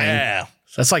horrifying. Yeah,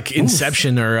 that's like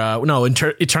Inception or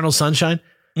Eternal Sunshine.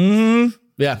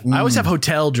 Yeah, I always have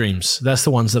hotel dreams. That's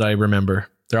the ones that I remember.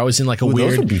 They're always in like a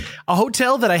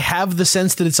hotel that I have the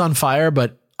sense that it's on fire,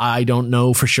 but I don't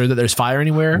know for sure that there's fire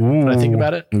anywhere. When I think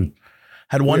about it.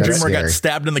 Had one dream where I got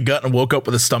stabbed in the gut and woke up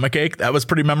with a stomach ache. That was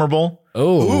pretty memorable.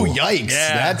 Oh, yikes.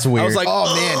 Yeah. That's weird. I was like,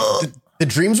 oh man. The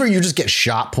dreams where you just get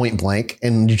shot point blank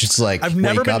and you just like, I've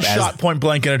never been shot point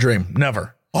blank in a dream.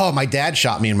 Never. Oh, my dad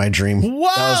shot me in my dream. Whoa.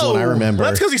 That was what I remember.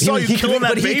 That's because he saw you killing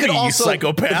that baby, you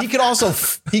psychopath. He could also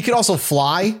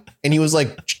fly, and he was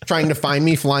like trying to find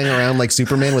me flying around like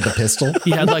Superman with a pistol.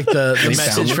 He had like the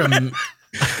message from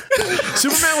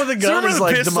Superman with a gun is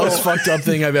like the most fucked up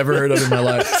thing I've ever heard of in my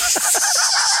life.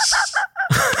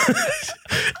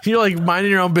 You're like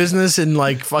minding your own business in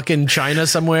like fucking China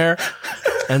somewhere,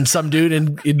 and some dude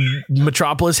in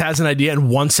Metropolis has an idea, and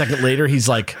 1 second later he's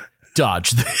like,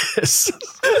 dodge this.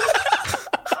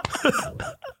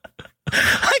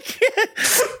 I can't.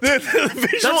 That's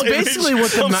basically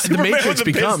what the Matrix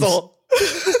becomes.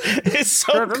 It's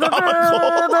so comical.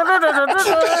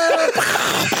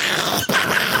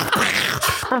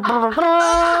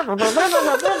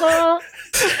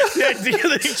 The idea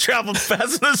that he traveled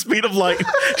fast at the speed of light,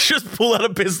 just pull out a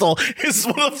pistol, is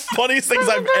one of the funniest things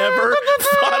I've ever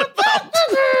thought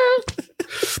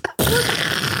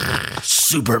about.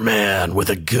 Superman with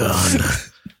a gun.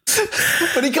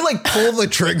 But he could like pull the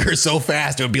trigger so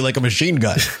fast it would be like a machine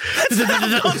gun. That's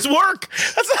how guns work.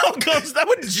 That's how guns. That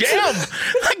would jam.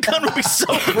 That gun would be so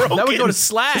broken. That would go to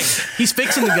slag. He's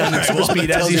fixing the gun at super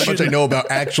speed as he should. I know about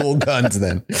actual guns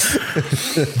then.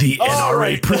 The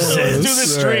NRA presents let's do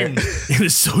this stream in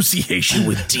association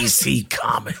with DC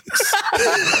Comics.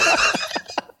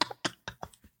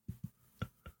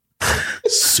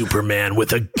 Superman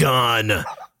with a gun.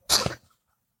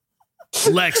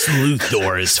 Lex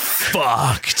Luthor is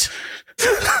fucked.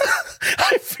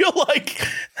 I feel like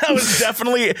that was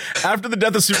definitely after the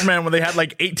death of Superman when they had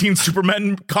like 18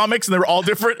 Superman comics and they were all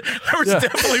different. There was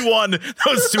definitely one that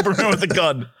was Superman with a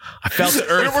gun. I felt the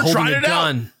earth holding a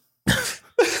gun.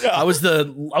 I was the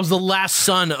last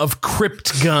son of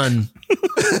Crypt Gun.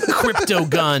 Crypto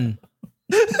Gun.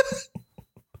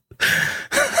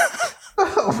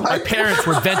 My parents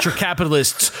were venture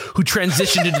capitalists who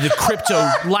transitioned into the crypto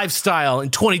lifestyle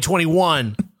in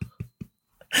 2021.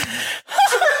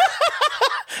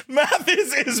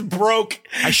 Mathis is broke.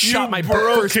 I shot my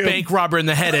first bank robber in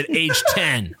the head at age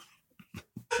 10.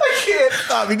 I can't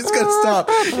stop. You just gotta stop.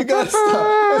 You gotta stop.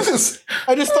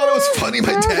 I just thought it was funny.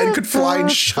 My dad could fly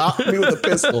and shot me with a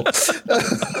pistol.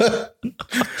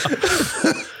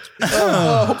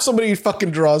 I hope somebody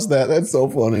fucking draws that. That's so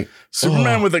funny.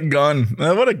 Superman with a gun.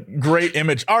 What a great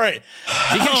image. All right.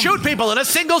 He can shoot people in a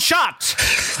single shot.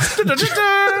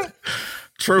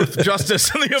 Truth,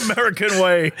 justice, and the American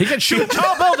way. He can shoot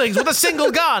tall buildings with a single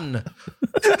gun.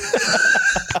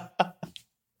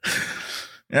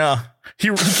 Yeah. He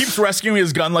keeps rescuing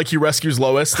his gun like he rescues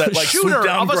Lois. That like shooter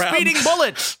down of a grab. speeding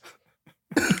bullet.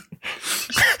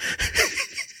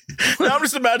 Now I'm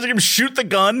just imagining him shoot the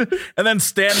gun and then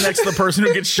stand next to the person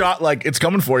who gets shot like it's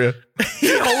coming for you.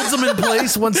 He holds them in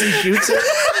place once he shoots it.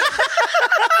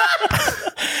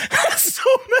 That's so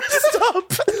messed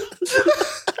up.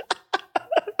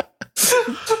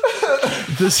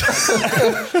 This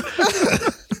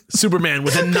Superman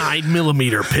with a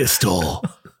 9mm pistol.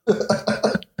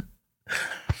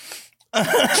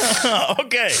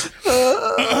 Okay.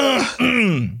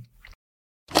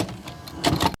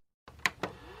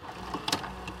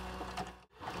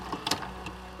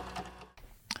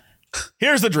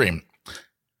 Here's the dream.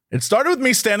 It started with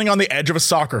me standing on the edge of a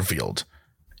soccer field.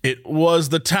 It was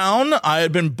the town I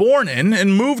had been born in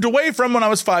and moved away from when I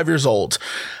was 5 years old.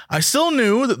 I still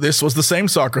knew that this was the same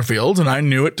soccer field, and I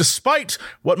knew it despite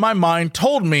what my mind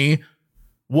told me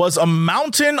was a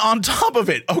mountain on top of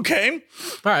it. Okay.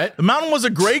 All right. The mountain was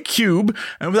a gray cube,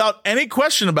 and without any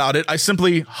question about it, I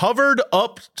simply hovered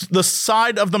up the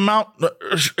side of the mountain,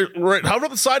 hovered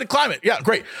up the side to climb it. Yeah,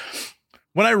 great.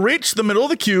 When I reached the middle of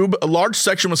the cube, a large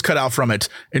section was cut out from it.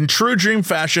 In true dream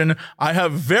fashion, I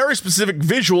have very specific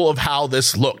visual of how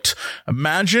this looked.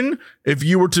 Imagine if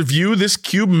you were to view this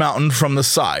cube mountain from the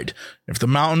side. If the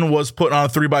mountain was put on a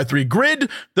 3x3 grid,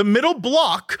 the middle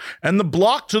block and the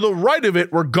block to the right of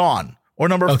it were gone. Or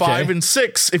number 5 and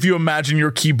 6, if you imagine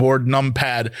your keyboard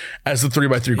numpad as the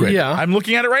 3x3 grid. Yeah. I'm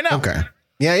looking at it right now. Okay.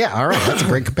 Yeah. All right. That's a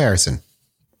great comparison.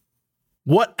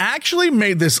 What actually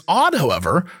made this odd,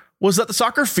 however, was that the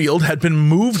soccer field had been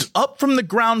moved up from the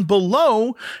ground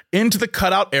below into the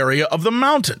cutout area of the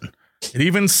mountain. It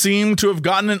even seemed to have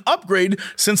gotten an upgrade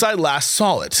since I last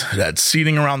saw it. It had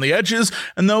seating around the edges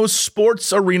and those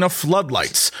sports arena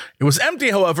floodlights. It was empty,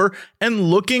 however, and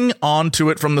looking onto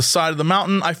it from the side of the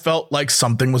mountain, I felt like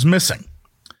something was missing.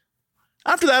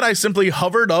 After that, I simply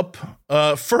hovered up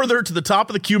further to the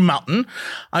top of the cube mountain.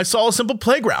 I saw a simple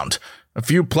playground, a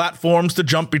few platforms to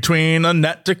jump between, a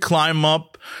net to climb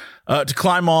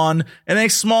on, and a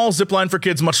small zip line for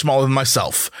kids much smaller than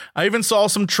myself. I even saw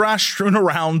some trash strewn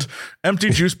around, empty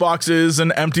juice boxes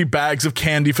and empty bags of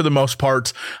candy for the most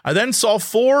part. I then saw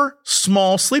 4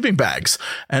 small sleeping bags,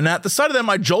 and at the sight of them,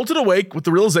 I jolted awake with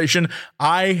the realization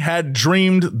I had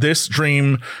dreamed this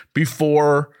dream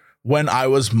before when I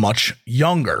was much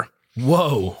younger.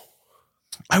 Whoa.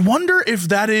 I wonder if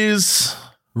that is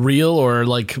real or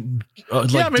like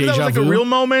yeah, maybe that was like a real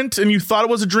moment and you thought it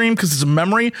was a dream because it's a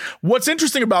memory. What's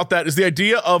interesting about that is the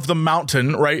idea of the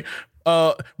mountain, right?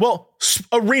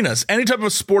 Arenas, any type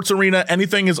of sports arena,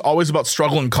 anything is always about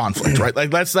struggle and conflict, right? Like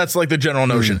that's like the general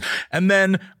notion. And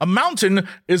then a mountain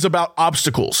is about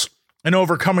obstacles and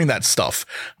overcoming that stuff.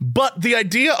 But the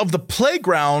idea of the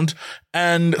playground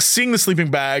and seeing the sleeping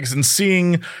bags and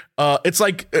seeing, it's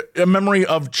like a memory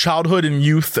of childhood and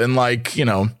youth and like, you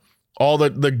know, all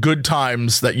the good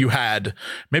times that you had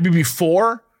maybe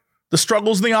before the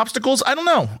struggles and the obstacles. I don't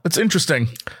know. It's interesting.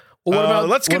 Well, what about,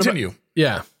 let's continue.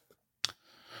 Yeah.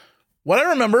 What I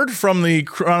remembered from the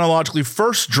chronologically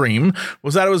first dream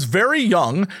was that I was very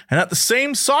young and at the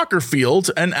same soccer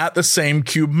field and at the same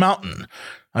cube mountain.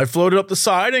 I floated up the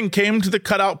side and came to the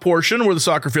cutout portion where the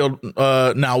soccer field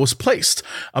now was placed.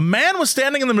 A man was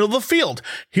standing in the middle of the field.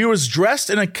 He was dressed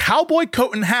in a cowboy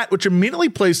coat and hat, which immediately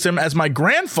placed him as my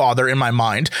grandfather in my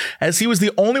mind, as he was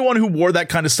the only one who wore that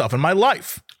kind of stuff in my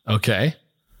life. Okay.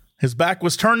 His back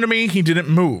was turned to me. He didn't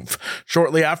move.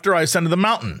 Shortly after, I ascended the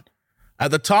mountain.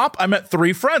 At the top, I met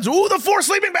 3 friends. Ooh, the 4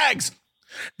 sleeping bags!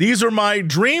 These are my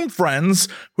dream friends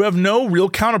who have no real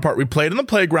counterpart. We played in the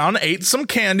playground, ate some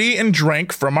candy, and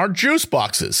drank from our juice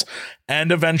boxes,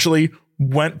 and eventually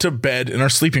went to bed in our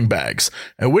sleeping bags,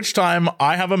 at which time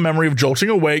I have a memory of jolting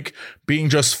awake, being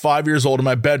just 5 years old in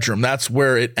my bedroom. That's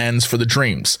where it ends for the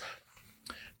dreams.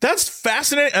 That's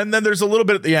fascinating. And then there's a little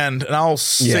bit at the end, and I'll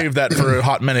save that for a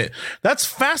hot minute. That's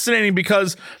fascinating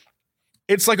because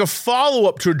it's like a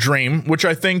follow-up to a dream, which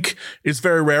I think is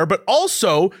very rare, but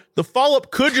also the follow-up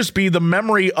could just be the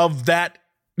memory of that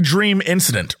dream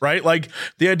incident, right? Like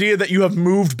the idea that you have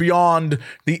moved beyond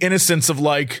the innocence of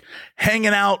like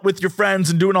hanging out with your friends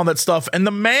and doing all that stuff. And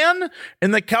the man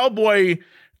in the cowboy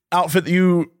outfit that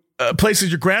you place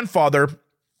as your grandfather,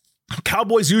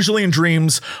 cowboys usually in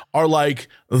dreams are like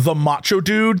the macho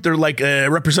dude. They're like a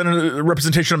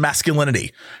representation of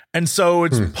masculinity. And so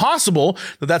it's possible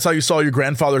that that's how you saw your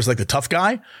grandfather as like the tough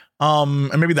guy.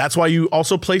 And maybe that's why you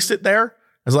also placed it there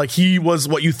as like he was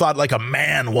what you thought like a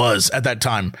man was at that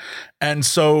time. And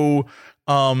so,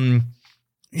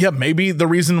 yeah, maybe the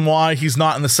reason why he's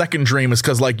not in the second dream is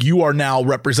because like you are now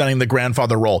representing the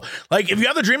grandfather role. Like if you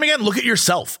have the dream again, look at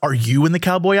yourself. Are you in the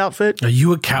cowboy outfit? Are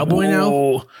you a cowboy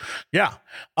now? Yeah.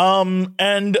 Yeah,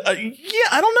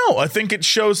 I don't know. I think it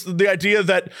shows the idea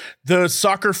that the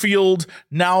soccer field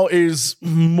now is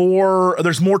more,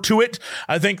 there's more to it.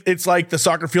 I think it's like the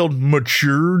soccer field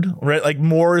matured, right? Like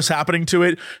more is happening to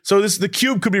it. So the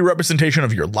cube could be a representation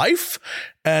of your life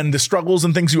and the struggles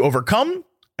and things you overcome,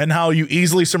 and how you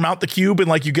easily surmount the cube and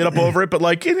like you get up over it. But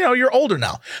like, you know, you're older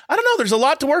now. I don't know. There's a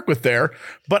lot to work with there,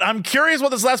 but I'm curious what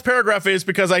this last paragraph is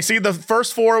because I see the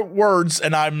first 4 words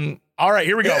and I'm all right.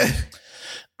 Here we go.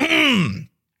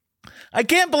 I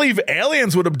can't believe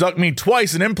aliens would abduct me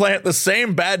twice and implant the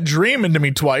same bad dream into me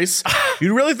twice.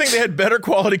 You'd really think they had better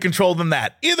quality control than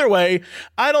that. Either way,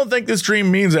 I don't think this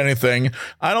dream means anything.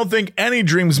 I don't think any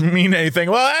dreams mean anything.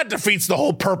 Well, that defeats the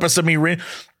whole purpose of me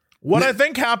What I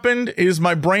think happened is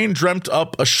my brain dreamt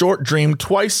up a short dream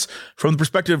twice from the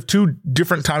perspective of 2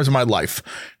 different times in my life.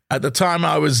 At the time,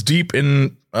 I was deep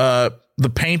in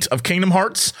the paint of Kingdom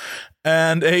Hearts,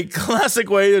 and a classic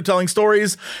way of telling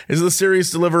stories is the series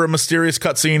deliver a mysterious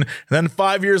cutscene, and then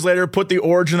 5 years later, put the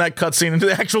origin of that cutscene into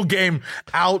the actual game.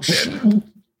 Ouch.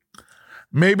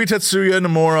 Maybe Tetsuya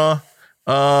Nomura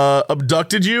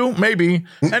abducted you. Maybe.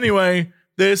 Anyway,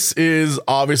 this is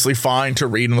obviously fine to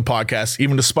read in the podcast,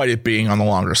 even despite it being on the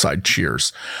longer side.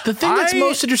 Cheers. The thing that's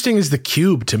most interesting is the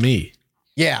cube to me.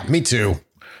 Yeah, me too.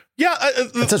 Yeah,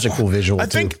 that's such a cool visual. I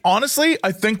think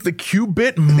the cube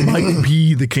bit might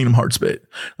be the Kingdom Hearts bit.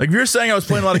 Like if you're saying I was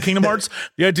playing a lot of Kingdom Hearts,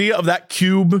 the idea of that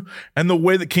cube and the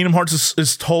way that Kingdom Hearts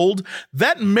is told,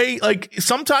 that may, like,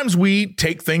 sometimes we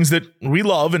take things that we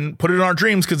love and put it in our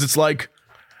dreams because it's like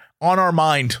on our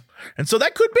mind. And so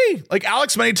that could be like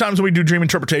Alex. Many times when we do dream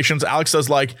interpretations, Alex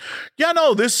says like, yeah,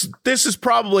 no, this is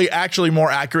probably actually more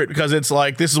accurate because it's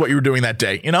like, this is what you were doing that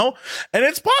day, you know? And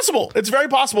it's possible. It's very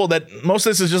possible that most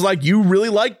of this is just like, you really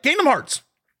like Kingdom Hearts.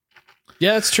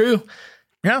 Yeah, it's true.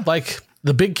 Yeah. Like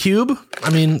the big cube.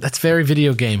 I mean, that's very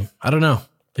video game. I don't know.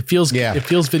 It feels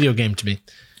video game to me.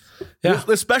 Yeah.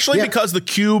 Especially because the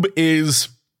cube is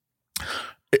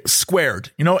squared,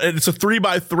 you know, it's a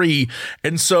 3x3.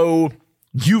 And so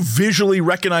you visually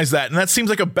recognize that. And that seems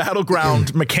like a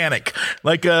battleground mechanic,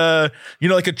 like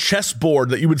like a chessboard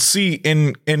that you would see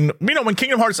in, when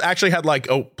Kingdom Hearts actually had like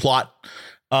a plot,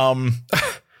 that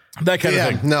kind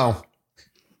of thing. No,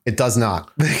 it does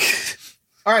not.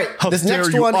 All right. This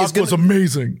next one was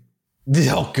amazing.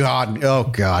 Oh God.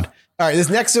 All right. This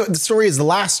next story is the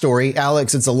last story.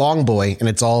 Alex, it's a long boy and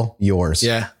it's all yours.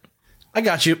 Yeah, I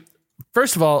got you.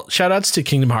 First of all, shout outs to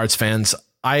Kingdom Hearts fans.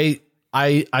 I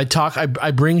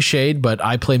bring shade, but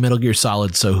I play Metal Gear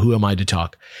Solid, so who am I to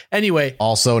talk? Anyway,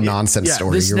 also nonsense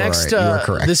story. You're right. You are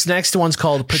correct. This next one's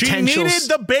called Potential. She needed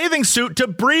the bathing suit to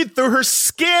breathe through her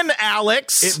skin,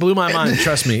 Alex. It blew my mind.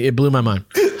 Trust me, it blew my mind.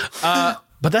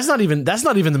 But that's not even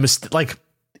the mistake. Like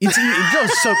it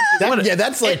goes so.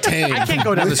 That's like tame. I can't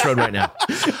go down this road right now.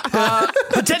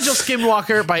 Potential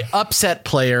Skinwalker by Upset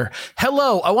Player.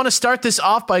 Hello, I want to start this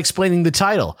off by explaining the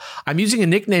title. I'm using a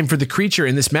nickname for the creature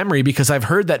in this memory because I've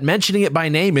heard that mentioning it by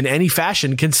name in any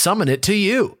fashion can summon it to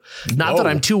you. Not that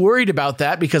I'm too worried about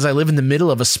that because I live in the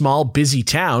middle of a small, busy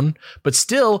town, but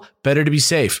still, better to be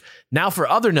safe. Now for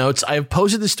other notes, I have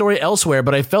posted the story elsewhere,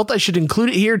 but I felt I should include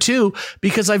it here too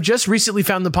because I've just recently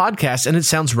found the podcast and it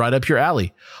sounds right up your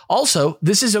alley. Also,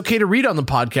 this is okay to read on the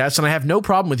podcast and I have no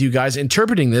problem with you guys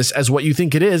interpreting this as what you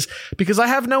think it is because I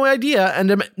have no idea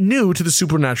and am new to the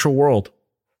supernatural world.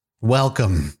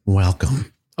 Welcome.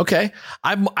 Okay.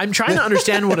 I'm trying to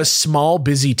understand what a small,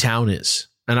 busy town is.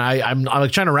 And I'm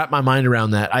like trying to wrap my mind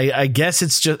around that. I guess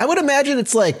it's just, I would imagine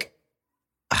it's like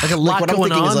a lot what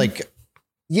going I'm thinking on. is like,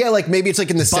 yeah, like maybe it's like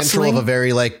in the central of a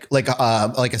very like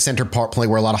a center part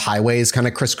where a lot of highways kind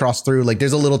of crisscross through. Like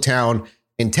there's a little town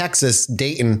in Texas,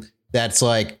 Dayton, that's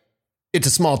like, it's a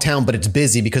small town, but it's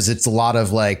busy because it's a lot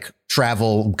of like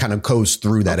travel kind of goes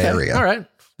through that area. All right,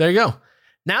 there you go.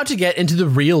 Now to get into the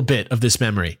real bit of this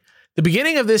memory. The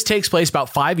beginning of this takes place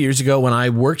about 5 years ago when I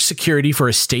worked security for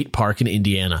a state park in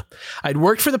Indiana. I'd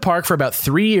worked for the park for about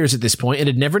 3 years at this point and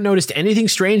had never noticed anything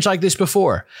strange like this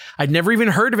before. I'd never even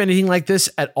heard of anything like this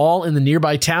at all in the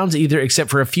nearby towns either, except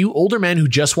for a few older men who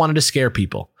just wanted to scare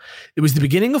people. It was the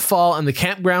beginning of fall and the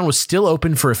campground was still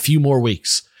open for a few more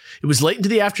weeks. It was late into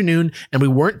the afternoon and we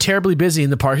weren't terribly busy in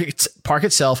the park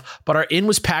itself, but our inn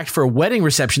was packed for a wedding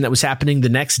reception that was happening the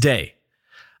next day.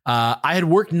 I had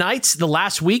worked nights the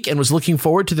last week and was looking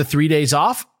forward to the 3 days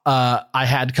off I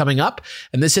had coming up.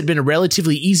 And this had been a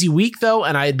relatively easy week, though,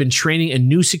 and I had been training a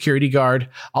new security guard.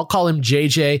 I'll call him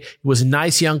JJ. He was a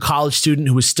nice young college student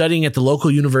who was studying at the local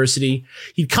university.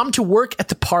 He'd come to work at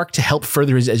the park to help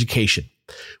further his education.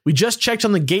 We just checked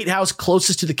on the gatehouse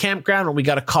closest to the campground when we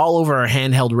got a call over our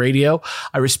handheld radio.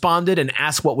 I responded and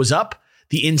asked what was up.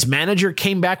 The inn's manager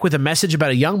came back with a message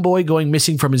about a young boy going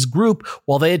missing from his group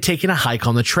while they had taken a hike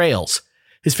on the trails.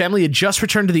 His family had just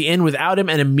returned to the inn without him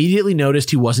and immediately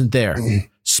noticed he wasn't there.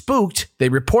 Spooked, they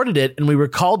reported it and we were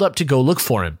called up to go look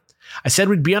for him. I said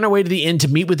we'd be on our way to the inn to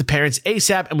meet with the parents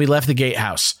ASAP and we left the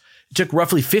gatehouse. It took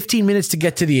roughly 15 minutes to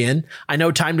get to the inn. I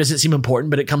know time doesn't seem important,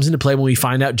 but it comes into play when we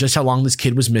find out just how long this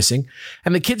kid was missing.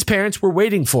 And the kid's parents were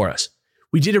waiting for us.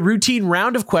 We did a routine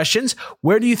round of questions.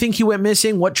 Where do you think he went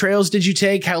missing? What trails did you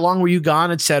take? How long were you gone,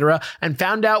 etc. And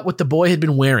found out what the boy had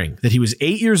been wearing, that he was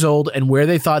 8 years old and where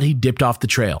they thought he dipped off the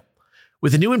trail.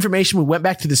 With the new information, we went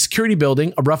back to the security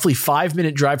building, a roughly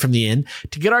 5-minute drive from the inn,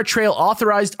 to get our trail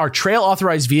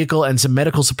authorized vehicle and some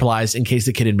medical supplies in case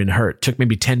the kid had been hurt. It took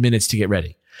maybe 10 minutes to get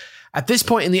ready. At this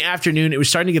point in the afternoon, it was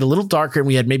starting to get a little darker and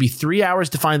we had maybe 3 hours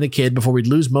to find the kid before we'd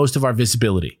lose most of our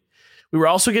visibility. We were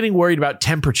also getting worried about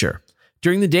temperature.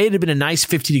 During the day, it had been a nice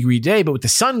 50-degree day, but with the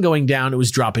sun going down, it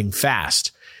was dropping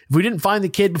fast. If we didn't find the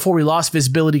kid before we lost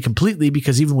visibility completely,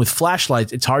 because even with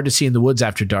flashlights, it's hard to see in the woods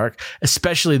after dark,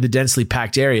 especially the densely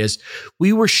packed areas,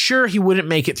 we were sure he wouldn't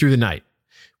make it through the night.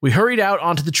 We hurried out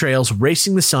onto the trails,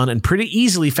 racing the sun, and pretty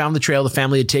easily found the trail the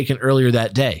family had taken earlier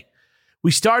that day.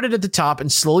 We started at the top and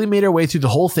slowly made our way through the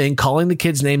whole thing, calling the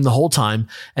kid's name the whole time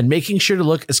and making sure to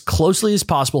look as closely as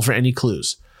possible for any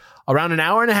clues. Around an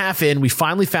hour and a half in, we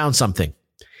finally found something.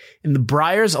 In the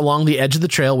briars along the edge of the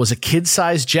trail was a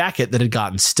kid-sized jacket that had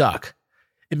gotten stuck.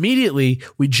 Immediately,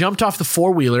 we jumped off the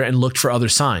four-wheeler and looked for other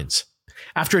signs.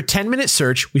 After a 10-minute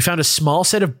search, we found a small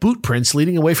set of boot prints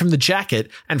leading away from the jacket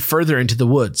and further into the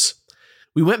woods.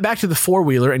 We went back to the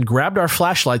four-wheeler and grabbed our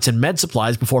flashlights and med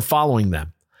supplies before following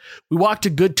them. We walked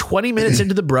a good 20 minutes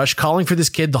into the brush, calling for this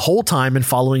kid the whole time and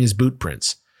following his boot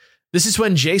prints. This is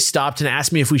when Jay stopped and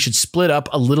asked me if we should split up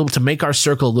a little to make our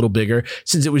circle a little bigger,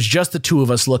 since it was just the two of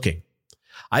us looking.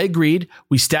 I agreed.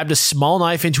 We stabbed a small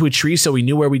knife into a tree so we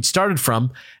knew where we'd started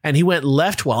from, and he went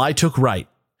left while I took right.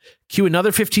 Cue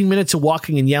another 15 minutes of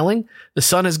walking and yelling. The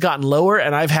sun has gotten lower,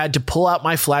 and I've had to pull out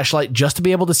my flashlight just to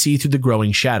be able to see through the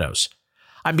growing shadows.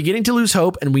 I'm beginning to lose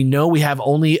hope, and we know we have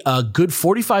only a good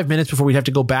 45 minutes before we'd have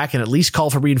to go back and at least call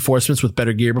for reinforcements with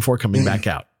better gear before coming back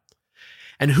out.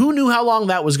 And who knew how long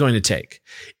that was going to take?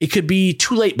 It could be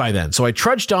too late by then. So I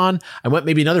trudged on. I went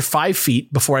maybe another 5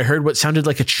 feet before I heard what sounded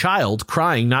like a child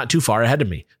crying not too far ahead of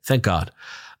me. Thank God.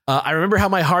 I remember how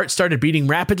my heart started beating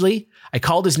rapidly. I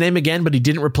called his name again, but he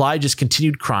didn't reply, just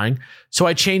continued crying. So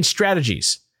I changed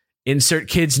strategies. Insert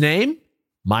kid's name.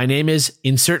 My name is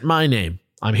insert my name.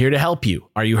 I'm here to help you.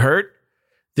 Are you hurt?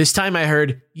 This time I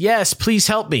heard, yes, please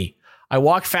help me. I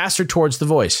walked faster towards the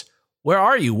voice. Where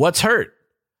are you? What's hurt?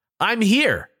 I'm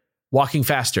here. Walking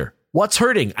faster. What's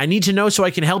hurting? I need to know so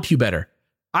I can help you better.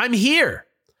 I'm here.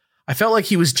 I felt like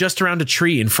he was just around a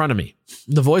tree in front of me.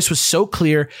 The voice was so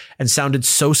clear and sounded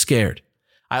so scared.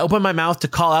 I opened my mouth to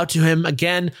call out to him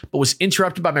again, but was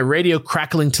interrupted by my radio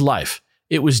crackling to life.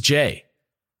 It was Jay.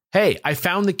 Hey, I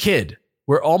found the kid.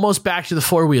 We're almost back to the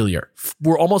four-wheeler.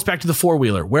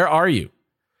 Where are you?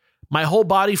 My whole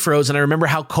body froze, and I remember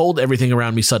how cold everything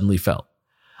around me suddenly felt.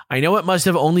 I know it must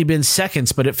have only been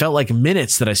seconds, but it felt like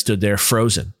minutes that I stood there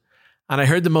frozen. And I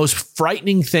heard the most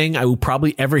frightening thing I will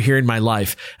probably ever hear in my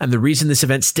life, and the reason this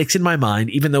event sticks in my mind,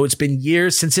 even though it's been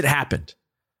years since it happened.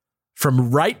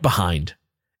 From right behind,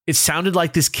 it sounded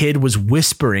like this kid was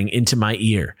whispering into my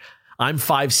ear. I'm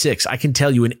 5'6". I can tell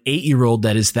you an 8-year-old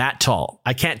that is that tall.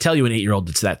 I can't tell you an 8-year-old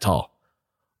that's that tall.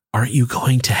 Aren't you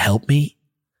going to help me?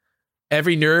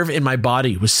 Every nerve in my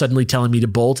body was suddenly telling me to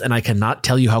bolt, and I cannot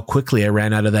tell you how quickly I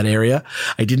ran out of that area.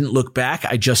 I didn't look back.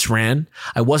 I just ran.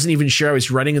 I wasn't even sure I was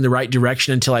running in the right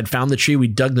direction until I'd found the tree we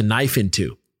dug the knife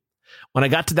into. When I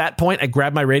got to that point, I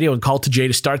grabbed my radio and called to Jay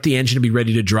to start the engine and be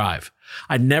ready to drive.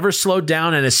 I'd never slowed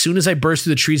down, and as soon as I burst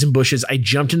through the trees and bushes, I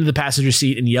jumped into the passenger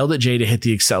seat and yelled at Jay to hit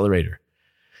the accelerator.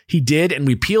 He did, and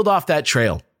we peeled off that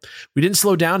trail. We didn't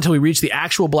slow down until we reached the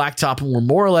actual blacktop and were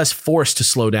more or less forced to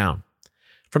slow down.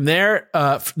 From there,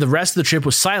 the rest of the trip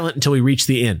was silent until we reached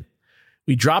the inn.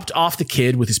 We dropped off the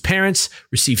kid with his parents,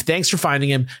 received thanks for finding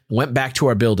him, and went back to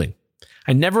our building.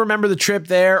 I never remember the trip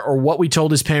there or what we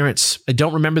told his parents. I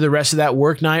don't remember the rest of that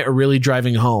work night or really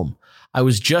driving home. I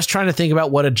was just trying to think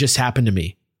about what had just happened to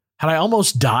me. Had I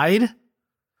almost died?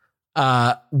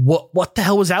 What the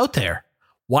hell was out there?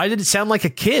 Why did it sound like a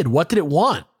kid? What did it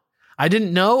want? I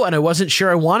didn't know, and I wasn't sure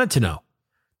I wanted to know.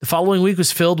 The following week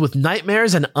was filled with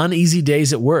nightmares and uneasy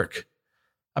days at work.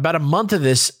 After about a month of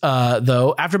this,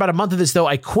 though,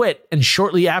 I quit and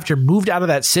shortly after moved out of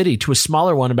that city to a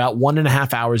smaller one about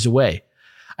 1.5 hours away.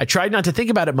 I tried not to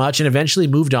think about it much and eventually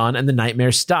moved on, and the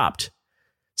nightmares stopped.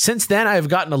 Since then, I have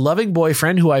gotten a loving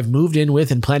boyfriend who I've moved in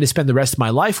with and plan to spend the rest of my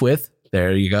life with.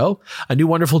 There you go. A new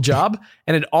wonderful job,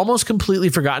 and had almost completely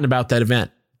forgotten about that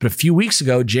event. But a few weeks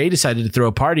ago, Jay decided to throw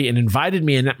a party and invited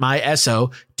me and my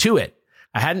SO to it.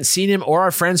 I hadn't seen him or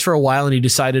our friends for a while, and he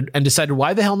decided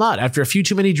why the hell not? After a few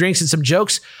too many drinks and some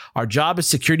jokes, our job as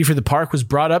security for the park was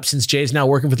brought up since Jay is now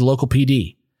working for the local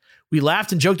PD. We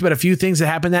laughed and joked about a few things that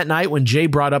happened that night when Jay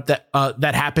brought up that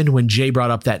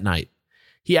night.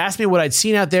 He asked me what I'd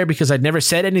seen out there because I'd never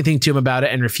said anything to him about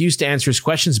it and refused to answer his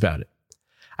questions about it.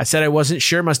 I said I wasn't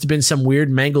sure, must have been some weird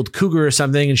mangled cougar or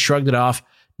something, and shrugged it off,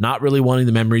 not really wanting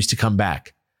the memories to come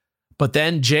back. But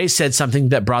then Jay said something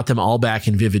that brought them all back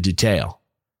in vivid detail.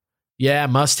 Yeah,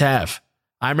 must have.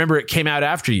 I remember it came out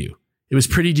after you. It was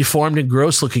pretty deformed and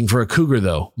gross looking for a cougar,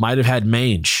 though. Might have had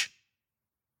mange.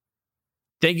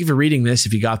 Thank you for reading this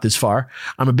if you got this far.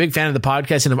 I'm a big fan of the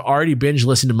podcast and have already binge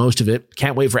listened to most of it.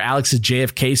 Can't wait for Alex's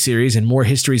JFK series and more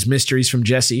History's Mysteries from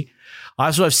Jesse. I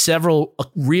also have several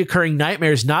reoccurring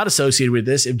nightmares not associated with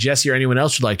this if Jesse or anyone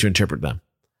else would like to interpret them.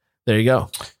 There you go.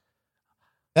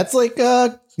 That's like,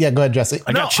 yeah, go ahead, Jesse.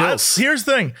 I got chills. Here's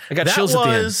the thing. I got chills at the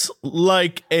end. That was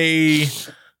like a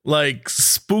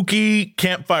spooky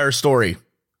campfire story.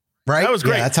 Right? That was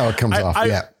great. Yeah, that's how it comes off.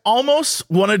 I almost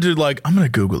wanted to I'm going to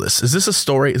Google this. Is this a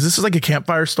story? Is this like a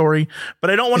campfire story? But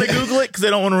I don't want to Google it because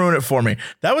I don't want to ruin it for me.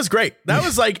 That was great. That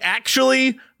was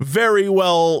actually very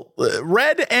well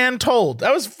read and told.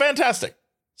 That was fantastic.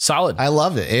 Solid. I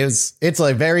love it. It's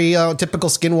a very typical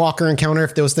Skinwalker encounter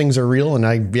if those things are real. And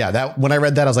when I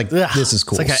read that, I was like, this is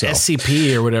cool. It's like a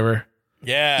SCP or whatever.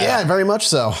 Yeah, very much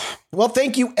so. Well,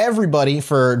 thank you, everybody,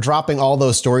 for dropping all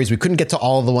those stories. We couldn't get to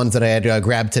all of the ones that I had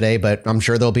grabbed today, but I'm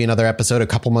sure there'll be another episode a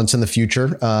couple months in the future.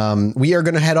 We are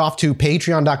going to head off to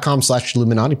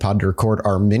patreon.com/IlluminatiPod to record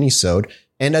our mini-sode.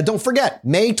 And don't forget,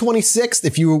 May 26th,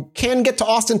 if you can get to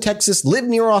Austin, Texas, live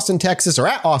near Austin, Texas, or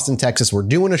at Austin, Texas, we're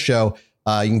doing a show.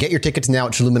 You can get your tickets now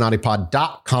at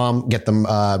IlluminatiPod.com. Get them.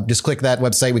 Just click that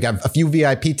website. We got a few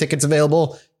VIP tickets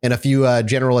available and a few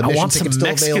general admission tickets still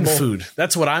Mexican available. Food.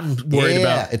 That's what I'm worried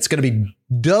about. Yeah, it's going to be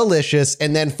delicious.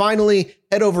 And then finally,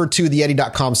 head over to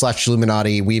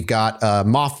theyeti.com/Illuminati. We've got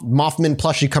Mothman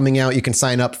plushie coming out. You can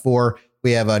sign up for.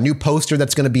 We have a new poster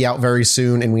that's going to be out very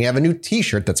soon, and we have a new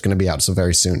T-shirt that's going to be out so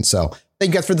very soon. So thank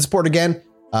you guys for the support again,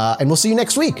 and we'll see you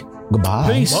next week.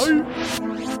 Goodbye. Peace.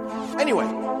 Bye. Anyway,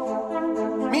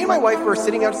 me and my wife were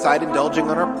sitting outside indulging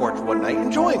on our porch one night,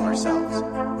 enjoying ourselves.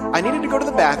 I needed to go to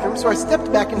the bathroom, so I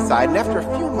stepped back inside, and after a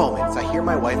few moments, I hear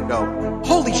my wife go,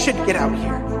 "Holy shit, get out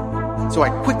here." So I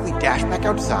quickly dash back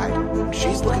outside, and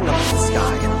she's looking up at the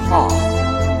sky in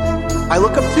awe. I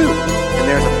look up too, and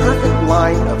there's a perfect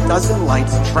line of dozen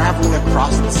lights traveling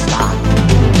across the sky.